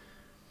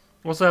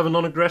 Also have a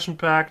non-aggression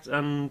pact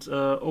and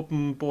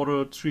open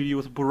border treaty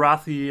with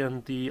Barathi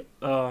and the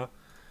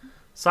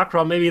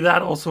Sakra. Maybe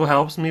that also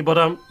helps me,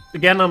 but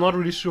again, I'm not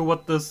really sure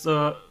what this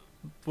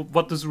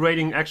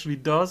rating actually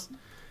does.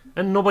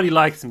 And nobody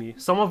likes me.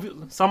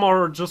 Some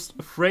are just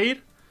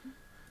afraid.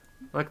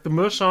 Like the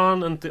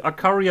Mershan and the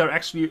Akari are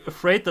actually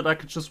afraid that I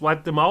could just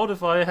wipe them out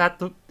if I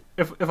had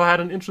if I had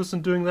an interest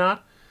in doing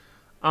that.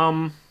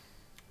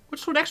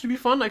 Which would actually be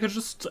fun. I could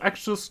just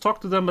talk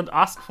to them and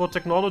ask for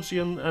technology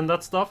and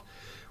that stuff,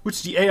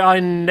 which the AI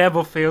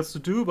never fails to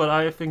do. But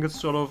I think it's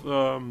sort of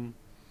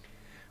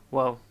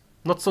well,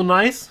 not so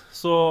nice.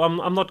 So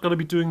I'm not gonna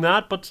be doing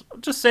that. But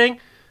I'm just saying,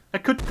 I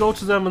could go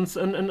to them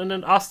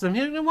and ask them,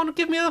 here, you want to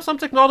give me some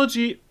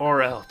technology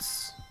or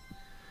else.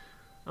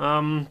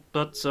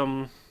 But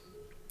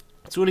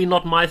it's really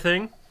not my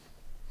thing.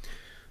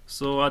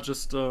 So I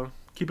just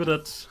keep it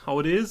at how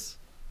it is.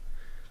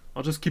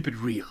 I'll just keep it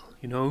real,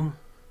 you know.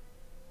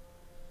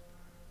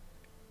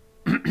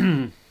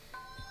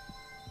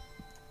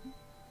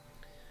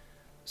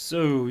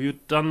 So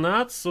you've done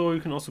that, so you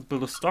can also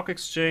build a stock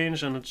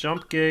exchange and a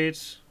jump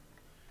gate.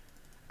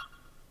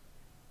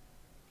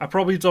 I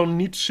probably don't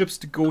need ships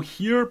to go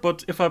here,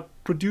 but if I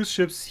produce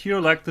ships here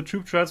like the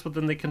troop transport,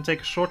 then they can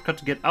take a shortcut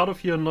to get out of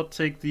here and not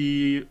take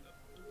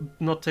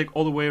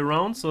all the way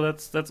around, so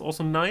that's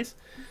also nice.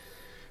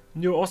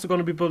 You're also going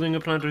to be building a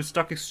planetary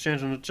stock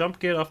exchange and a jump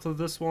gate after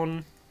this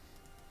one.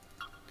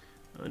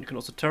 And you can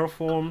also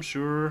terraform,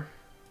 sure.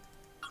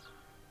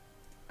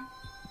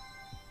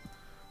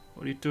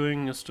 What are you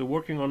doing? You're still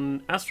working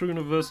on Astro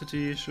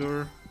University,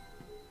 sure.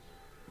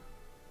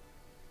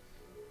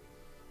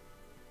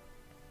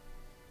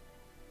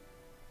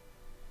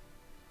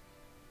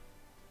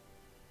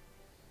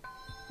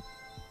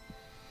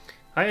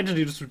 High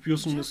energy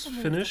distribution is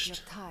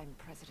finished.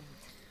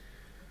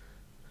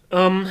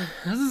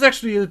 This is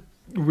actually a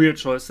weird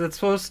choice. Let's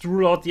first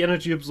rule out the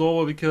energy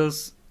absorber,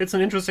 because it's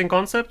an interesting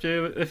concept.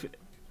 If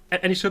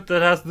any ship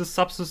that has this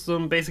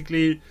subsystem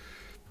basically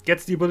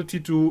gets the ability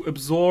to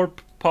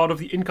absorb part of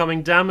the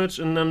incoming damage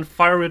and then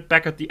fire it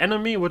back at the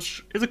enemy,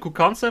 which is a cool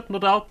concept, no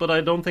doubt, but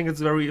I don't think it's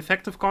a very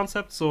effective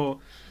concept, so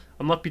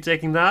I'll not be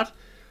taking that.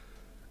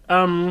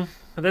 And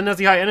then there's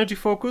the high energy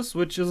focus,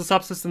 which is a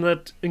subsystem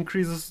that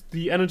increases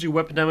the energy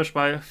weapon damage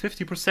by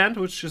 50%,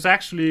 which is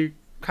actually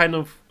kind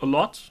of a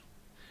lot.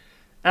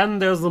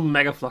 And there's the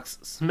Mega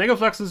Fluxes. Mega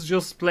Fluxes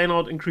just plain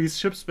out increase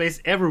ship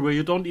space everywhere.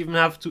 You don't even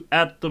have to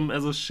add them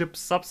as a ship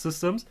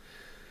subsystems.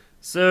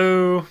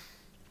 So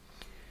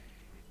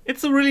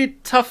it's a really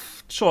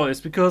tough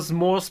choice, because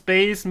more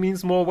space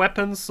means more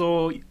weapons,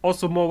 so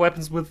also more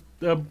weapons with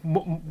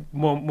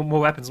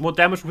more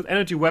damage with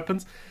energy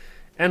weapons.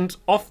 And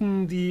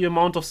often the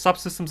amount of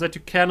subsystems that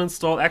you can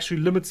install actually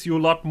limits you a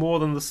lot more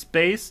than the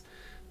space.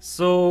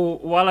 So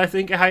while I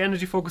think a high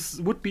energy focus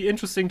would be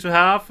interesting to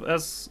have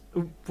as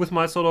with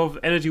my sort of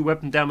energy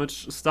weapon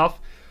damage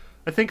stuff,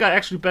 I think I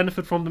actually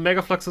benefit from the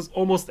Mega Fluxes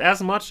almost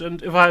as much.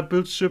 And if I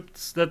build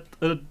ships that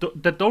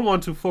don't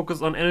want to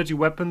focus on energy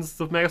weapons,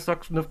 the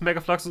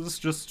Mega Fluxes is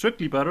just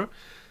strictly better.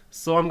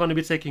 So I'm going to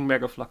be taking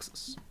Mega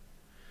Fluxes.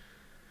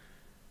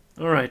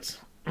 Alright.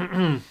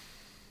 You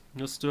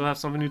still have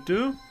something to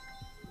do?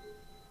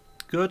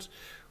 Good.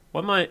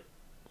 Why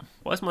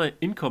is my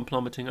income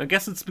plummeting? I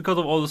guess it's because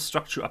of all the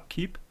structure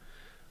upkeep,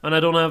 and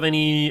I don't have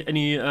any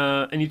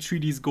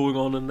treaties going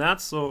on in that.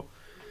 So,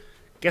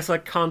 guess I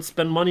can't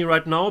spend money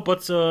right now.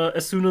 But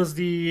as soon as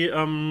the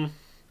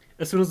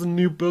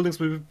new buildings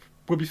will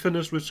be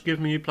finished, which give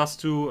me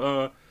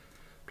 +2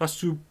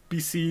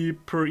 BC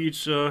per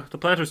each, the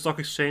planetary stock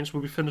exchange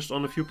will be finished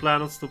on a few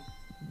planets. The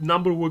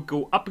number will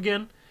go up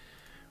again.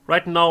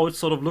 Right now it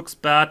sort of looks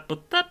bad,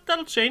 but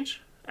that'll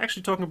change.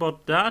 Actually, talking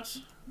about that,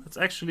 let's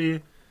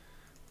actually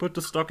put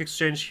the stock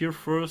exchange here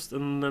first,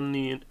 and then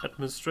the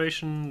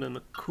administration, then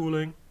the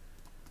cooling.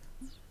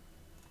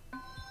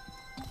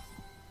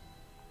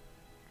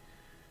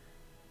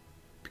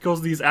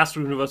 Because these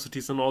Astro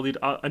Universities and all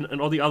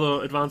the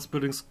other advanced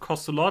buildings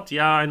cost a lot.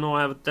 Yeah, I know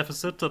I have a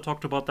deficit. I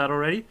talked about that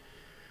already.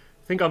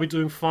 I think I'll be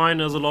doing fine.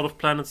 There's a lot of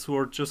planets who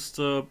are just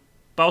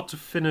about to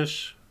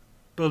finish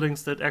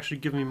buildings that actually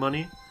give me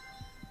money.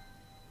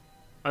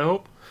 I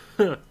hope.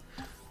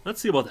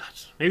 Let's see about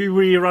that. Maybe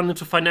we run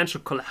into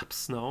financial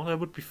collapse now. That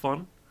would be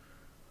fun.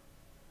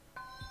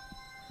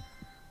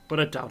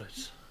 But I doubt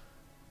it.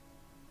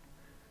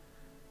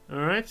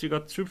 Alright, you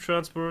got troop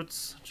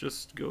transports.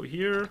 Just go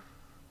here.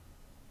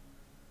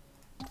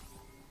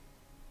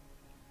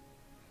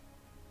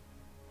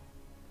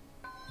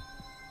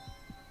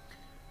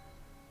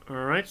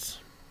 Alright.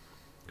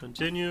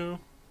 Continue.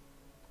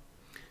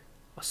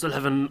 I still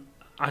haven't...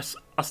 I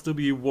still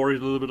be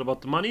worried a little bit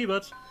about the money,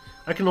 but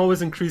I can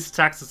always increase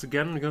taxes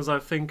again, because I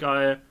think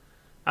I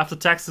have the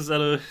taxes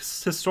at a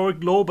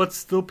historic low, but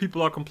still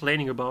people are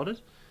complaining about it.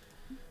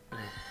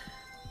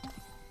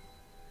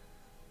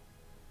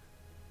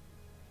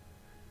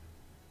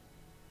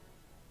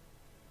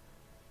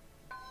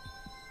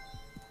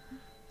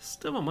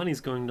 Still my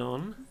money's going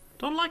down.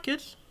 Don't like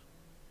it.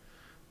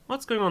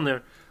 What's going on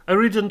there? I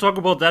really didn't talk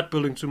about that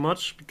building too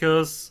much,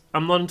 because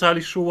I'm not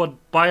entirely sure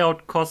what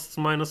buyout costs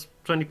minus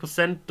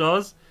 20%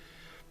 does.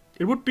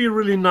 It would be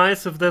really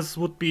nice if this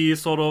would be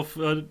sort of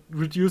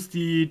reduce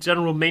the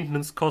general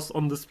maintenance cost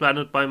on this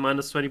planet by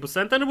minus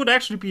 20%. Then it would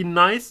actually be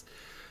nice.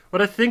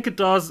 But I think it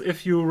does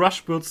if you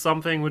rush build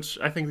something, which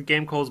I think the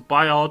game calls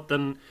buyout,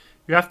 then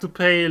you have to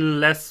pay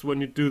less when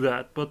you do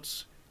that.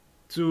 But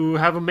to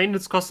have a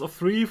maintenance cost of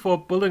 3 for a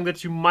building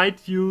that you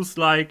might use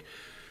like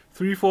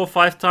 3, 4,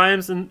 5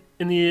 times in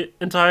the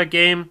entire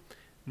game,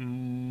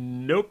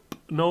 nope,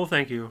 no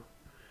thank you.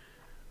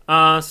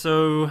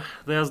 So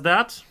there's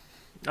that.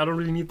 I don't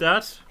really need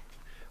that.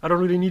 I don't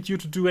really need you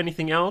to do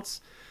anything else.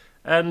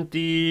 And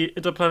the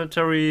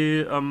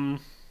interplanetary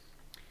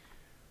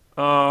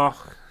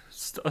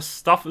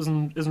stuff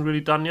isn't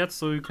really done yet,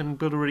 so you can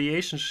build a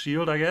radiation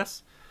shield, I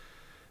guess.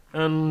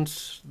 And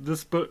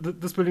this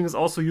building is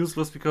also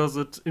useless because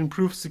it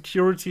improves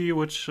security,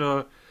 which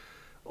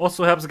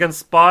also helps against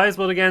spies.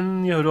 But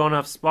again, you don't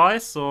have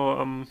spies,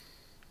 so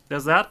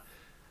there's that.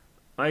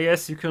 I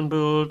guess you can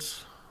build,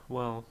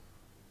 well,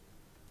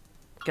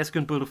 I guess you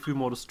can build a few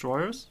more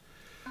destroyers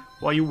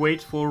while you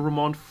wait for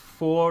Remount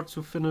 4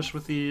 to finish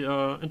with the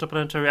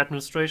interplanetary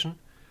administration.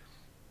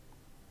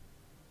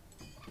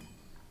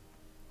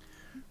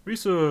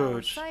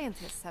 Research. Our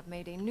scientists have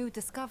made a new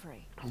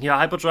discovery. Yeah,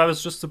 hyperdrive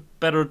is just a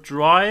better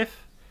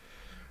drive.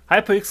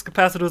 HyperX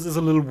capacitors is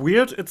a little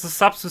weird. It's a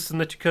subsystem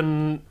that you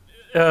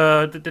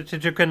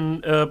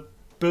can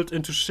build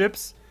into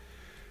ships,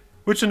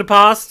 which in the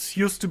past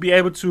used to be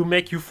able to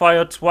make you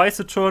fire twice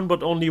a turn,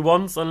 but only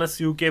once, unless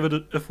you gave it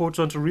a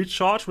photon to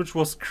recharge, which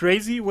was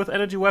crazy with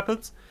energy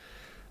weapons.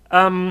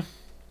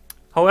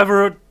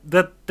 However,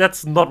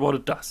 that's not what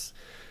it does.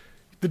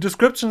 The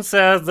description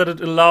says that it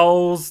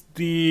allows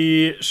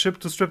the ship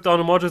to strip down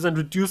the modules and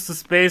reduce the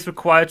space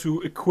required to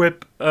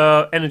equip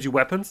energy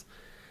weapons.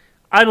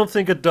 I don't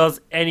think it does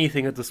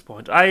anything at this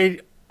point. I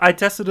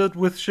tested it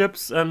with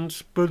ships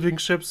and building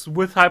ships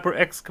with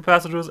HyperX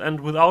capacitors and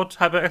without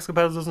HyperX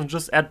capacitors and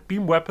just add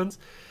beam weapons,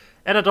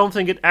 and I don't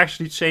think it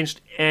actually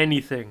changed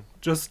anything.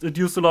 Just it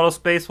used a lot of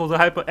space for the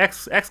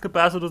HyperX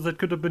capacitors that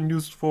could have been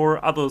used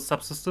for other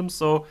subsystems,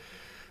 so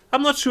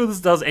I'm not sure this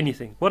does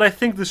anything. What I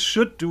think this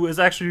should do is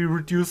actually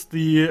reduce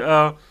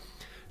the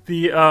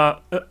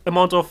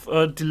amount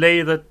of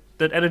delay that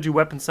energy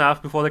weapons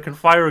have before they can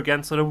fire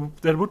again, so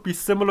that would be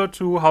similar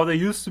to how they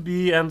used to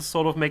be and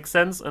sort of make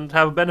sense and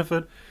have a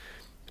benefit.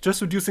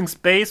 Just reducing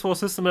space for a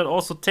system that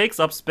also takes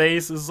up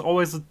space is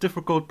always a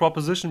difficult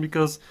proposition,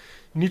 because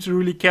you need to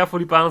really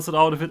carefully balance it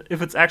out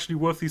if it's actually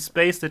worth the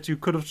space that you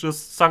could have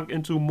just sunk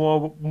into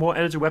more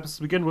energy weapons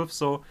to begin with.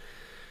 So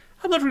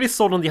I'm not really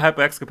sold on the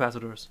HyperX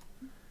capacitors.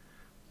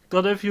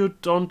 But if you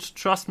don't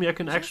trust me, I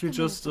can actually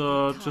just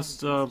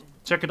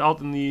check it out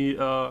in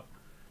the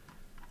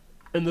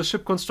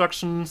ship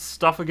construction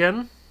stuff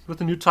again with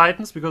the new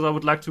Titans, because I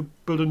would like to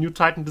build a new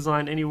Titan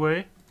design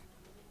anyway.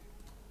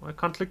 I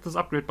can't click this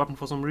upgrade button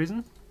for some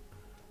reason.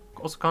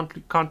 Also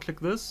can't click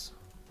this.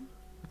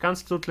 I can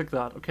still click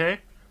that. Okay,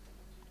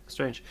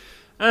 strange.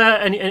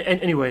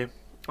 Anyway,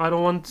 I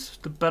don't want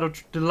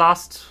the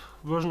last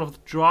version of the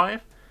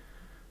drive.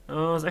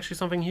 There's actually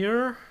something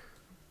here.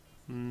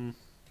 Well,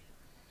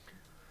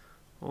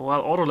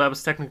 Autolab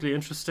is technically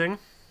interesting.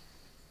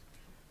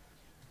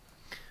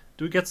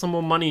 Do we get some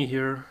more money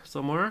here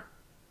somewhere?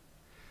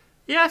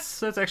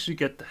 Yes, let's actually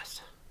get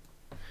that.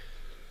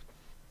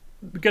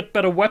 We get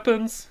better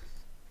weapons,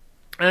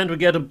 and we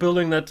get a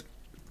building that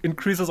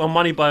increases our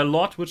money by a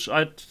lot, which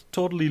I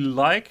totally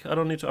like. I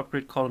don't need to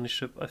upgrade colony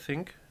ship, I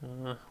think.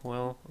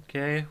 Well,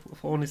 okay,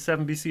 for only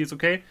 7 BC it's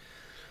okay.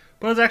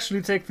 But let's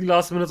actually take the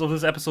last minutes of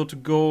this episode to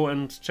go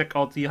and check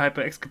out the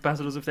HyperX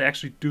capacitors if they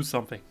actually do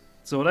something.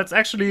 So let's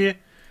actually,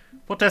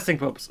 for testing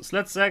purposes,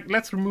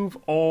 let's remove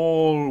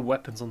all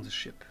weapons on the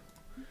ship.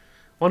 I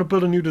want to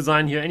build a new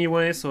design here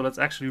anyway, so let's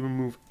actually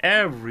remove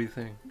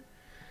everything.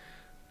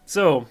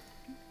 So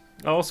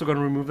I'm also going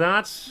to remove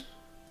that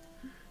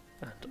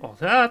and all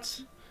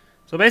that.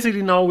 So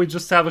basically now we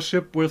just have a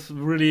ship with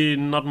really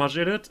not much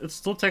in it. It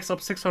still takes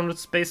up 600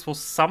 space for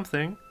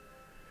something.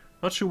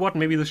 Not sure what,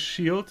 maybe the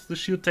shield. The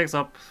shield takes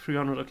up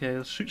 300, okay.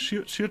 The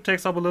shield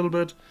takes up a little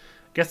bit.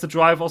 Guess the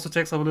drive also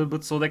takes up a little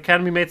bit, so there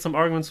can be made some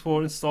arguments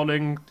for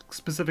installing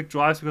specific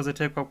drives because they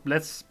take up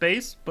less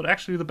space, but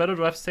actually the better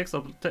drives takes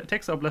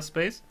up less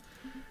space.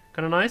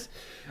 Kind of nice.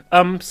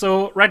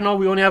 So right now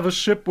we only have a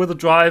ship with a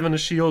drive and a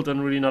shield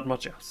and really not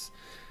much else.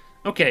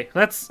 Okay,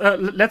 let's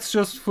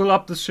just fill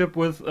up the ship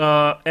with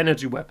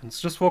energy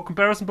weapons. Just for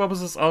comparison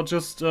purposes, I'll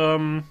just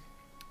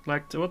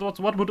like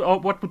what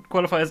would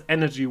qualify as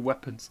energy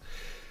weapons.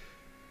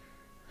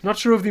 Not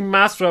sure if the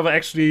Master Driver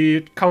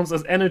actually counts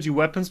as energy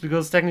weapons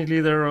because technically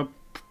they're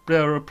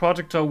a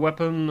projectile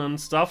weapon and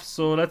stuff.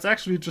 So let's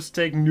actually just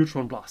take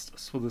neutron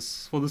blasters for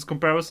this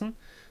comparison.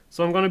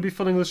 So I'm going to be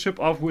filling the ship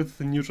up with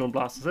the neutron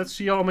blasters. Let's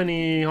see how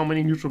many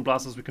neutron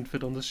blasters we can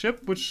fit on the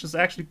ship, which is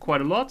actually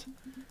quite a lot.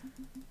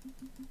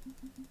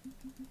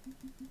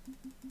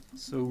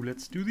 So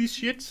let's do this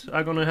shit.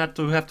 I'm gonna have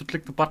to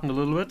click the button a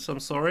little bit. I'm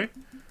sorry.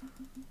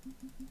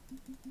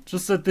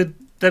 Just that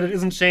it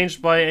isn't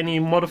changed by any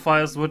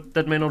modifiers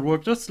that may not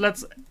work. Just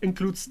let's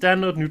include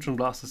standard neutron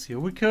blasters here.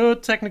 We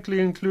could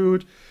technically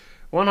include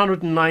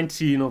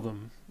 119 of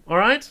them. All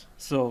right.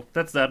 So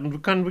that's that. And we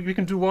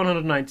can do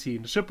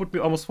 119. The ship would be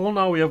almost full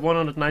now. We have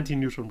 119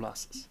 neutron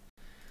blasters.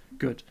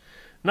 Good.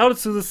 Now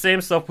let's do the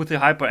same stuff with the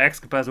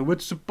Hyper-X capacitor,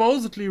 which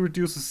supposedly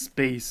reduces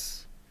space.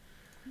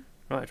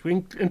 Right,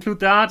 we include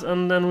that,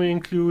 and then we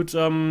include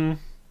neutron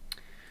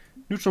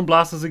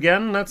blasters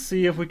again. Let's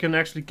see if we can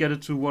actually get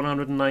it to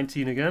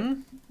 119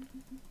 again.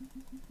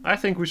 I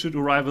think we should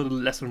arrive at a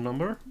lesser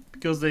number,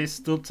 because they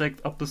still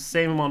take up the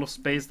same amount of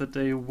space that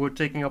they were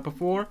taking up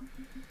before.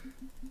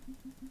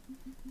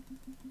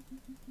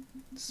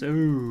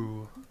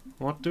 So,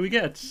 what do we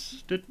get?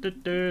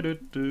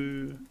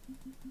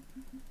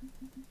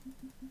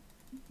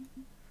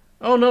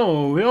 Oh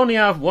no, we only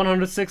have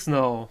 106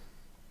 now.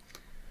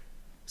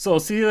 So,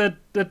 see,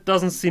 that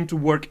doesn't seem to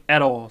work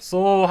at all.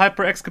 So,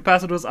 Hyper-X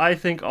capacitors, I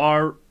think,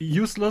 are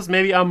useless.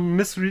 Maybe I'm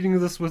misreading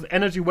this with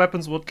energy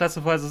weapons, what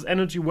classifies as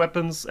energy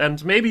weapons,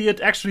 and maybe it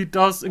actually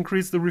does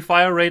increase the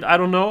refire rate, I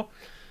don't know.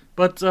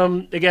 But,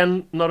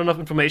 again, not enough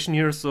information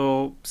here,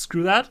 so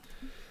screw that.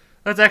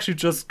 Let's actually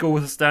just go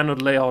with a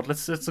standard layout.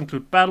 Let's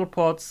include battle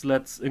pods,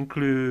 let's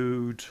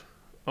include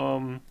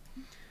hull,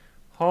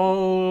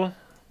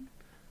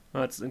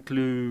 let's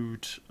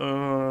include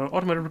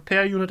automated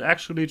repair unit,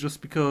 actually,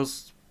 just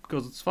because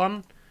it's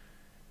fun.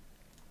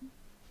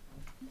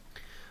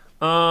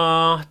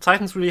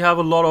 Titans really have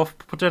a lot of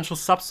potential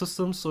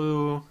subsystems, so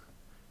you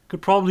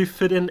could probably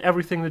fit in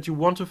everything that you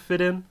want to fit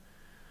in.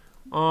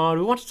 Do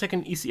we want to take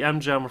an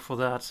ECM jammer for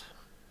that?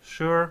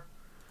 Sure.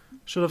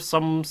 Should have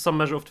some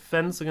measure of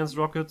defense against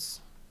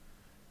rockets.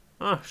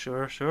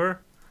 Sure.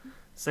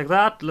 Let's take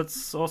that.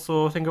 Let's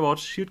also think about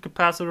shield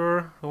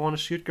capacitor. I want a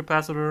shield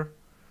capacitor.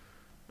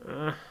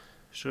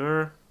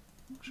 Sure.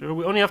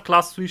 We only have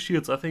class 3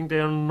 shields. I think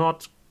they are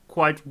not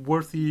quite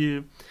worth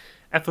the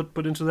effort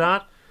put into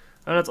that.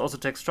 And let's also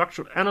take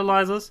structural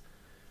analyzers.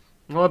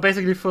 Well, I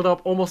basically filled up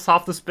almost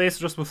half the space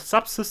just with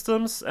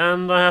subsystems,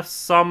 and I have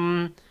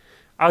some.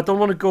 I don't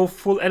want to go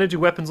full energy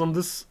weapons on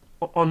this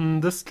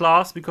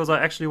class because I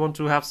actually want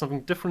to have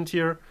something different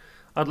here.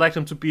 I'd like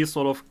them to be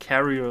sort of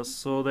carriers,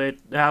 so they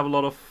have a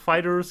lot of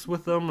fighters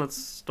with them. Let's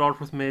start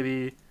with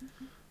maybe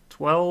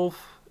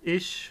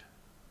 12-ish.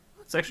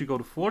 Let's actually go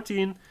to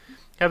 14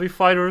 heavy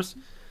fighters.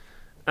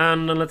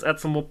 And then let's add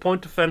some more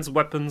point defense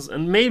weapons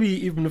and maybe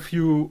even a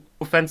few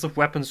offensive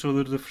weapons so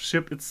that the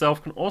ship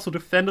itself can also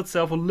defend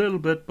itself a little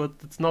bit, but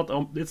it's not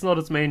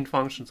its main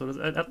function. So let's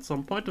add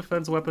some point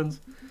defense weapons,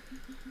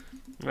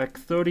 like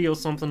 30 or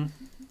something.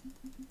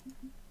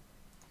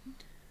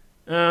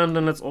 And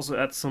then let's also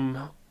add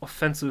some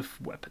offensive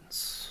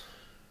weapons.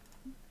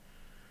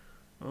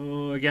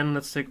 Again,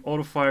 let's take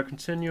auto fire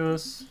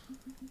continuous.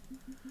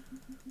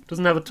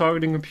 Doesn't have a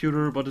targeting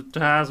computer, but it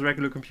has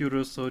regular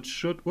computers, so it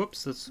should.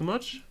 Whoops, that's too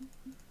much.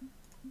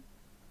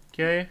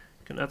 Okay,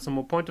 can add some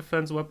more point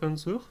defense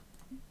weapons. Ugh.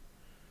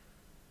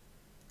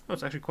 Oh,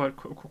 it's actually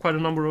quite a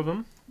number of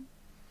them.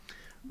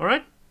 All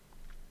right.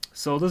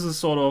 So this is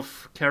sort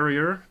of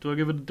carrier. Do I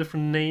give it a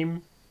different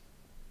name?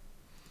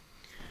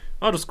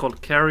 I'll just call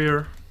it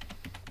carrier.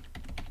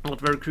 Not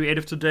very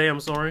creative today.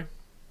 I'm sorry.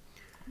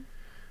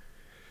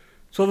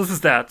 So this is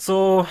that.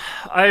 So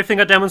I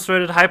think I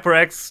demonstrated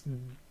Hyper-X.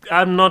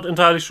 I'm not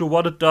entirely sure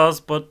what it does,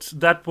 but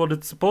that's what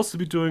it's supposed to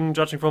be doing,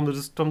 judging from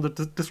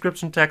the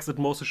description text. It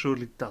most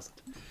assuredly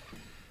doesn't.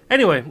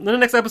 Anyway, in the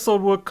next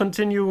episode we'll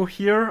continue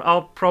here.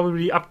 I'll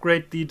probably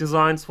upgrade the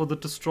designs for the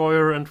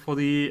destroyer and for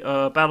the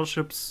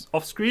battleships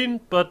off screen,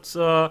 but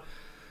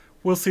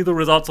we'll see the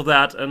results of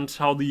that and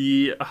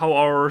how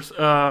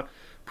our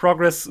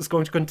progress is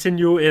going to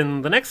continue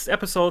in the next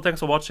episode. Thanks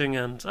for watching,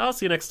 and I'll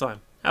see you next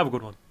time. Have a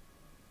good one.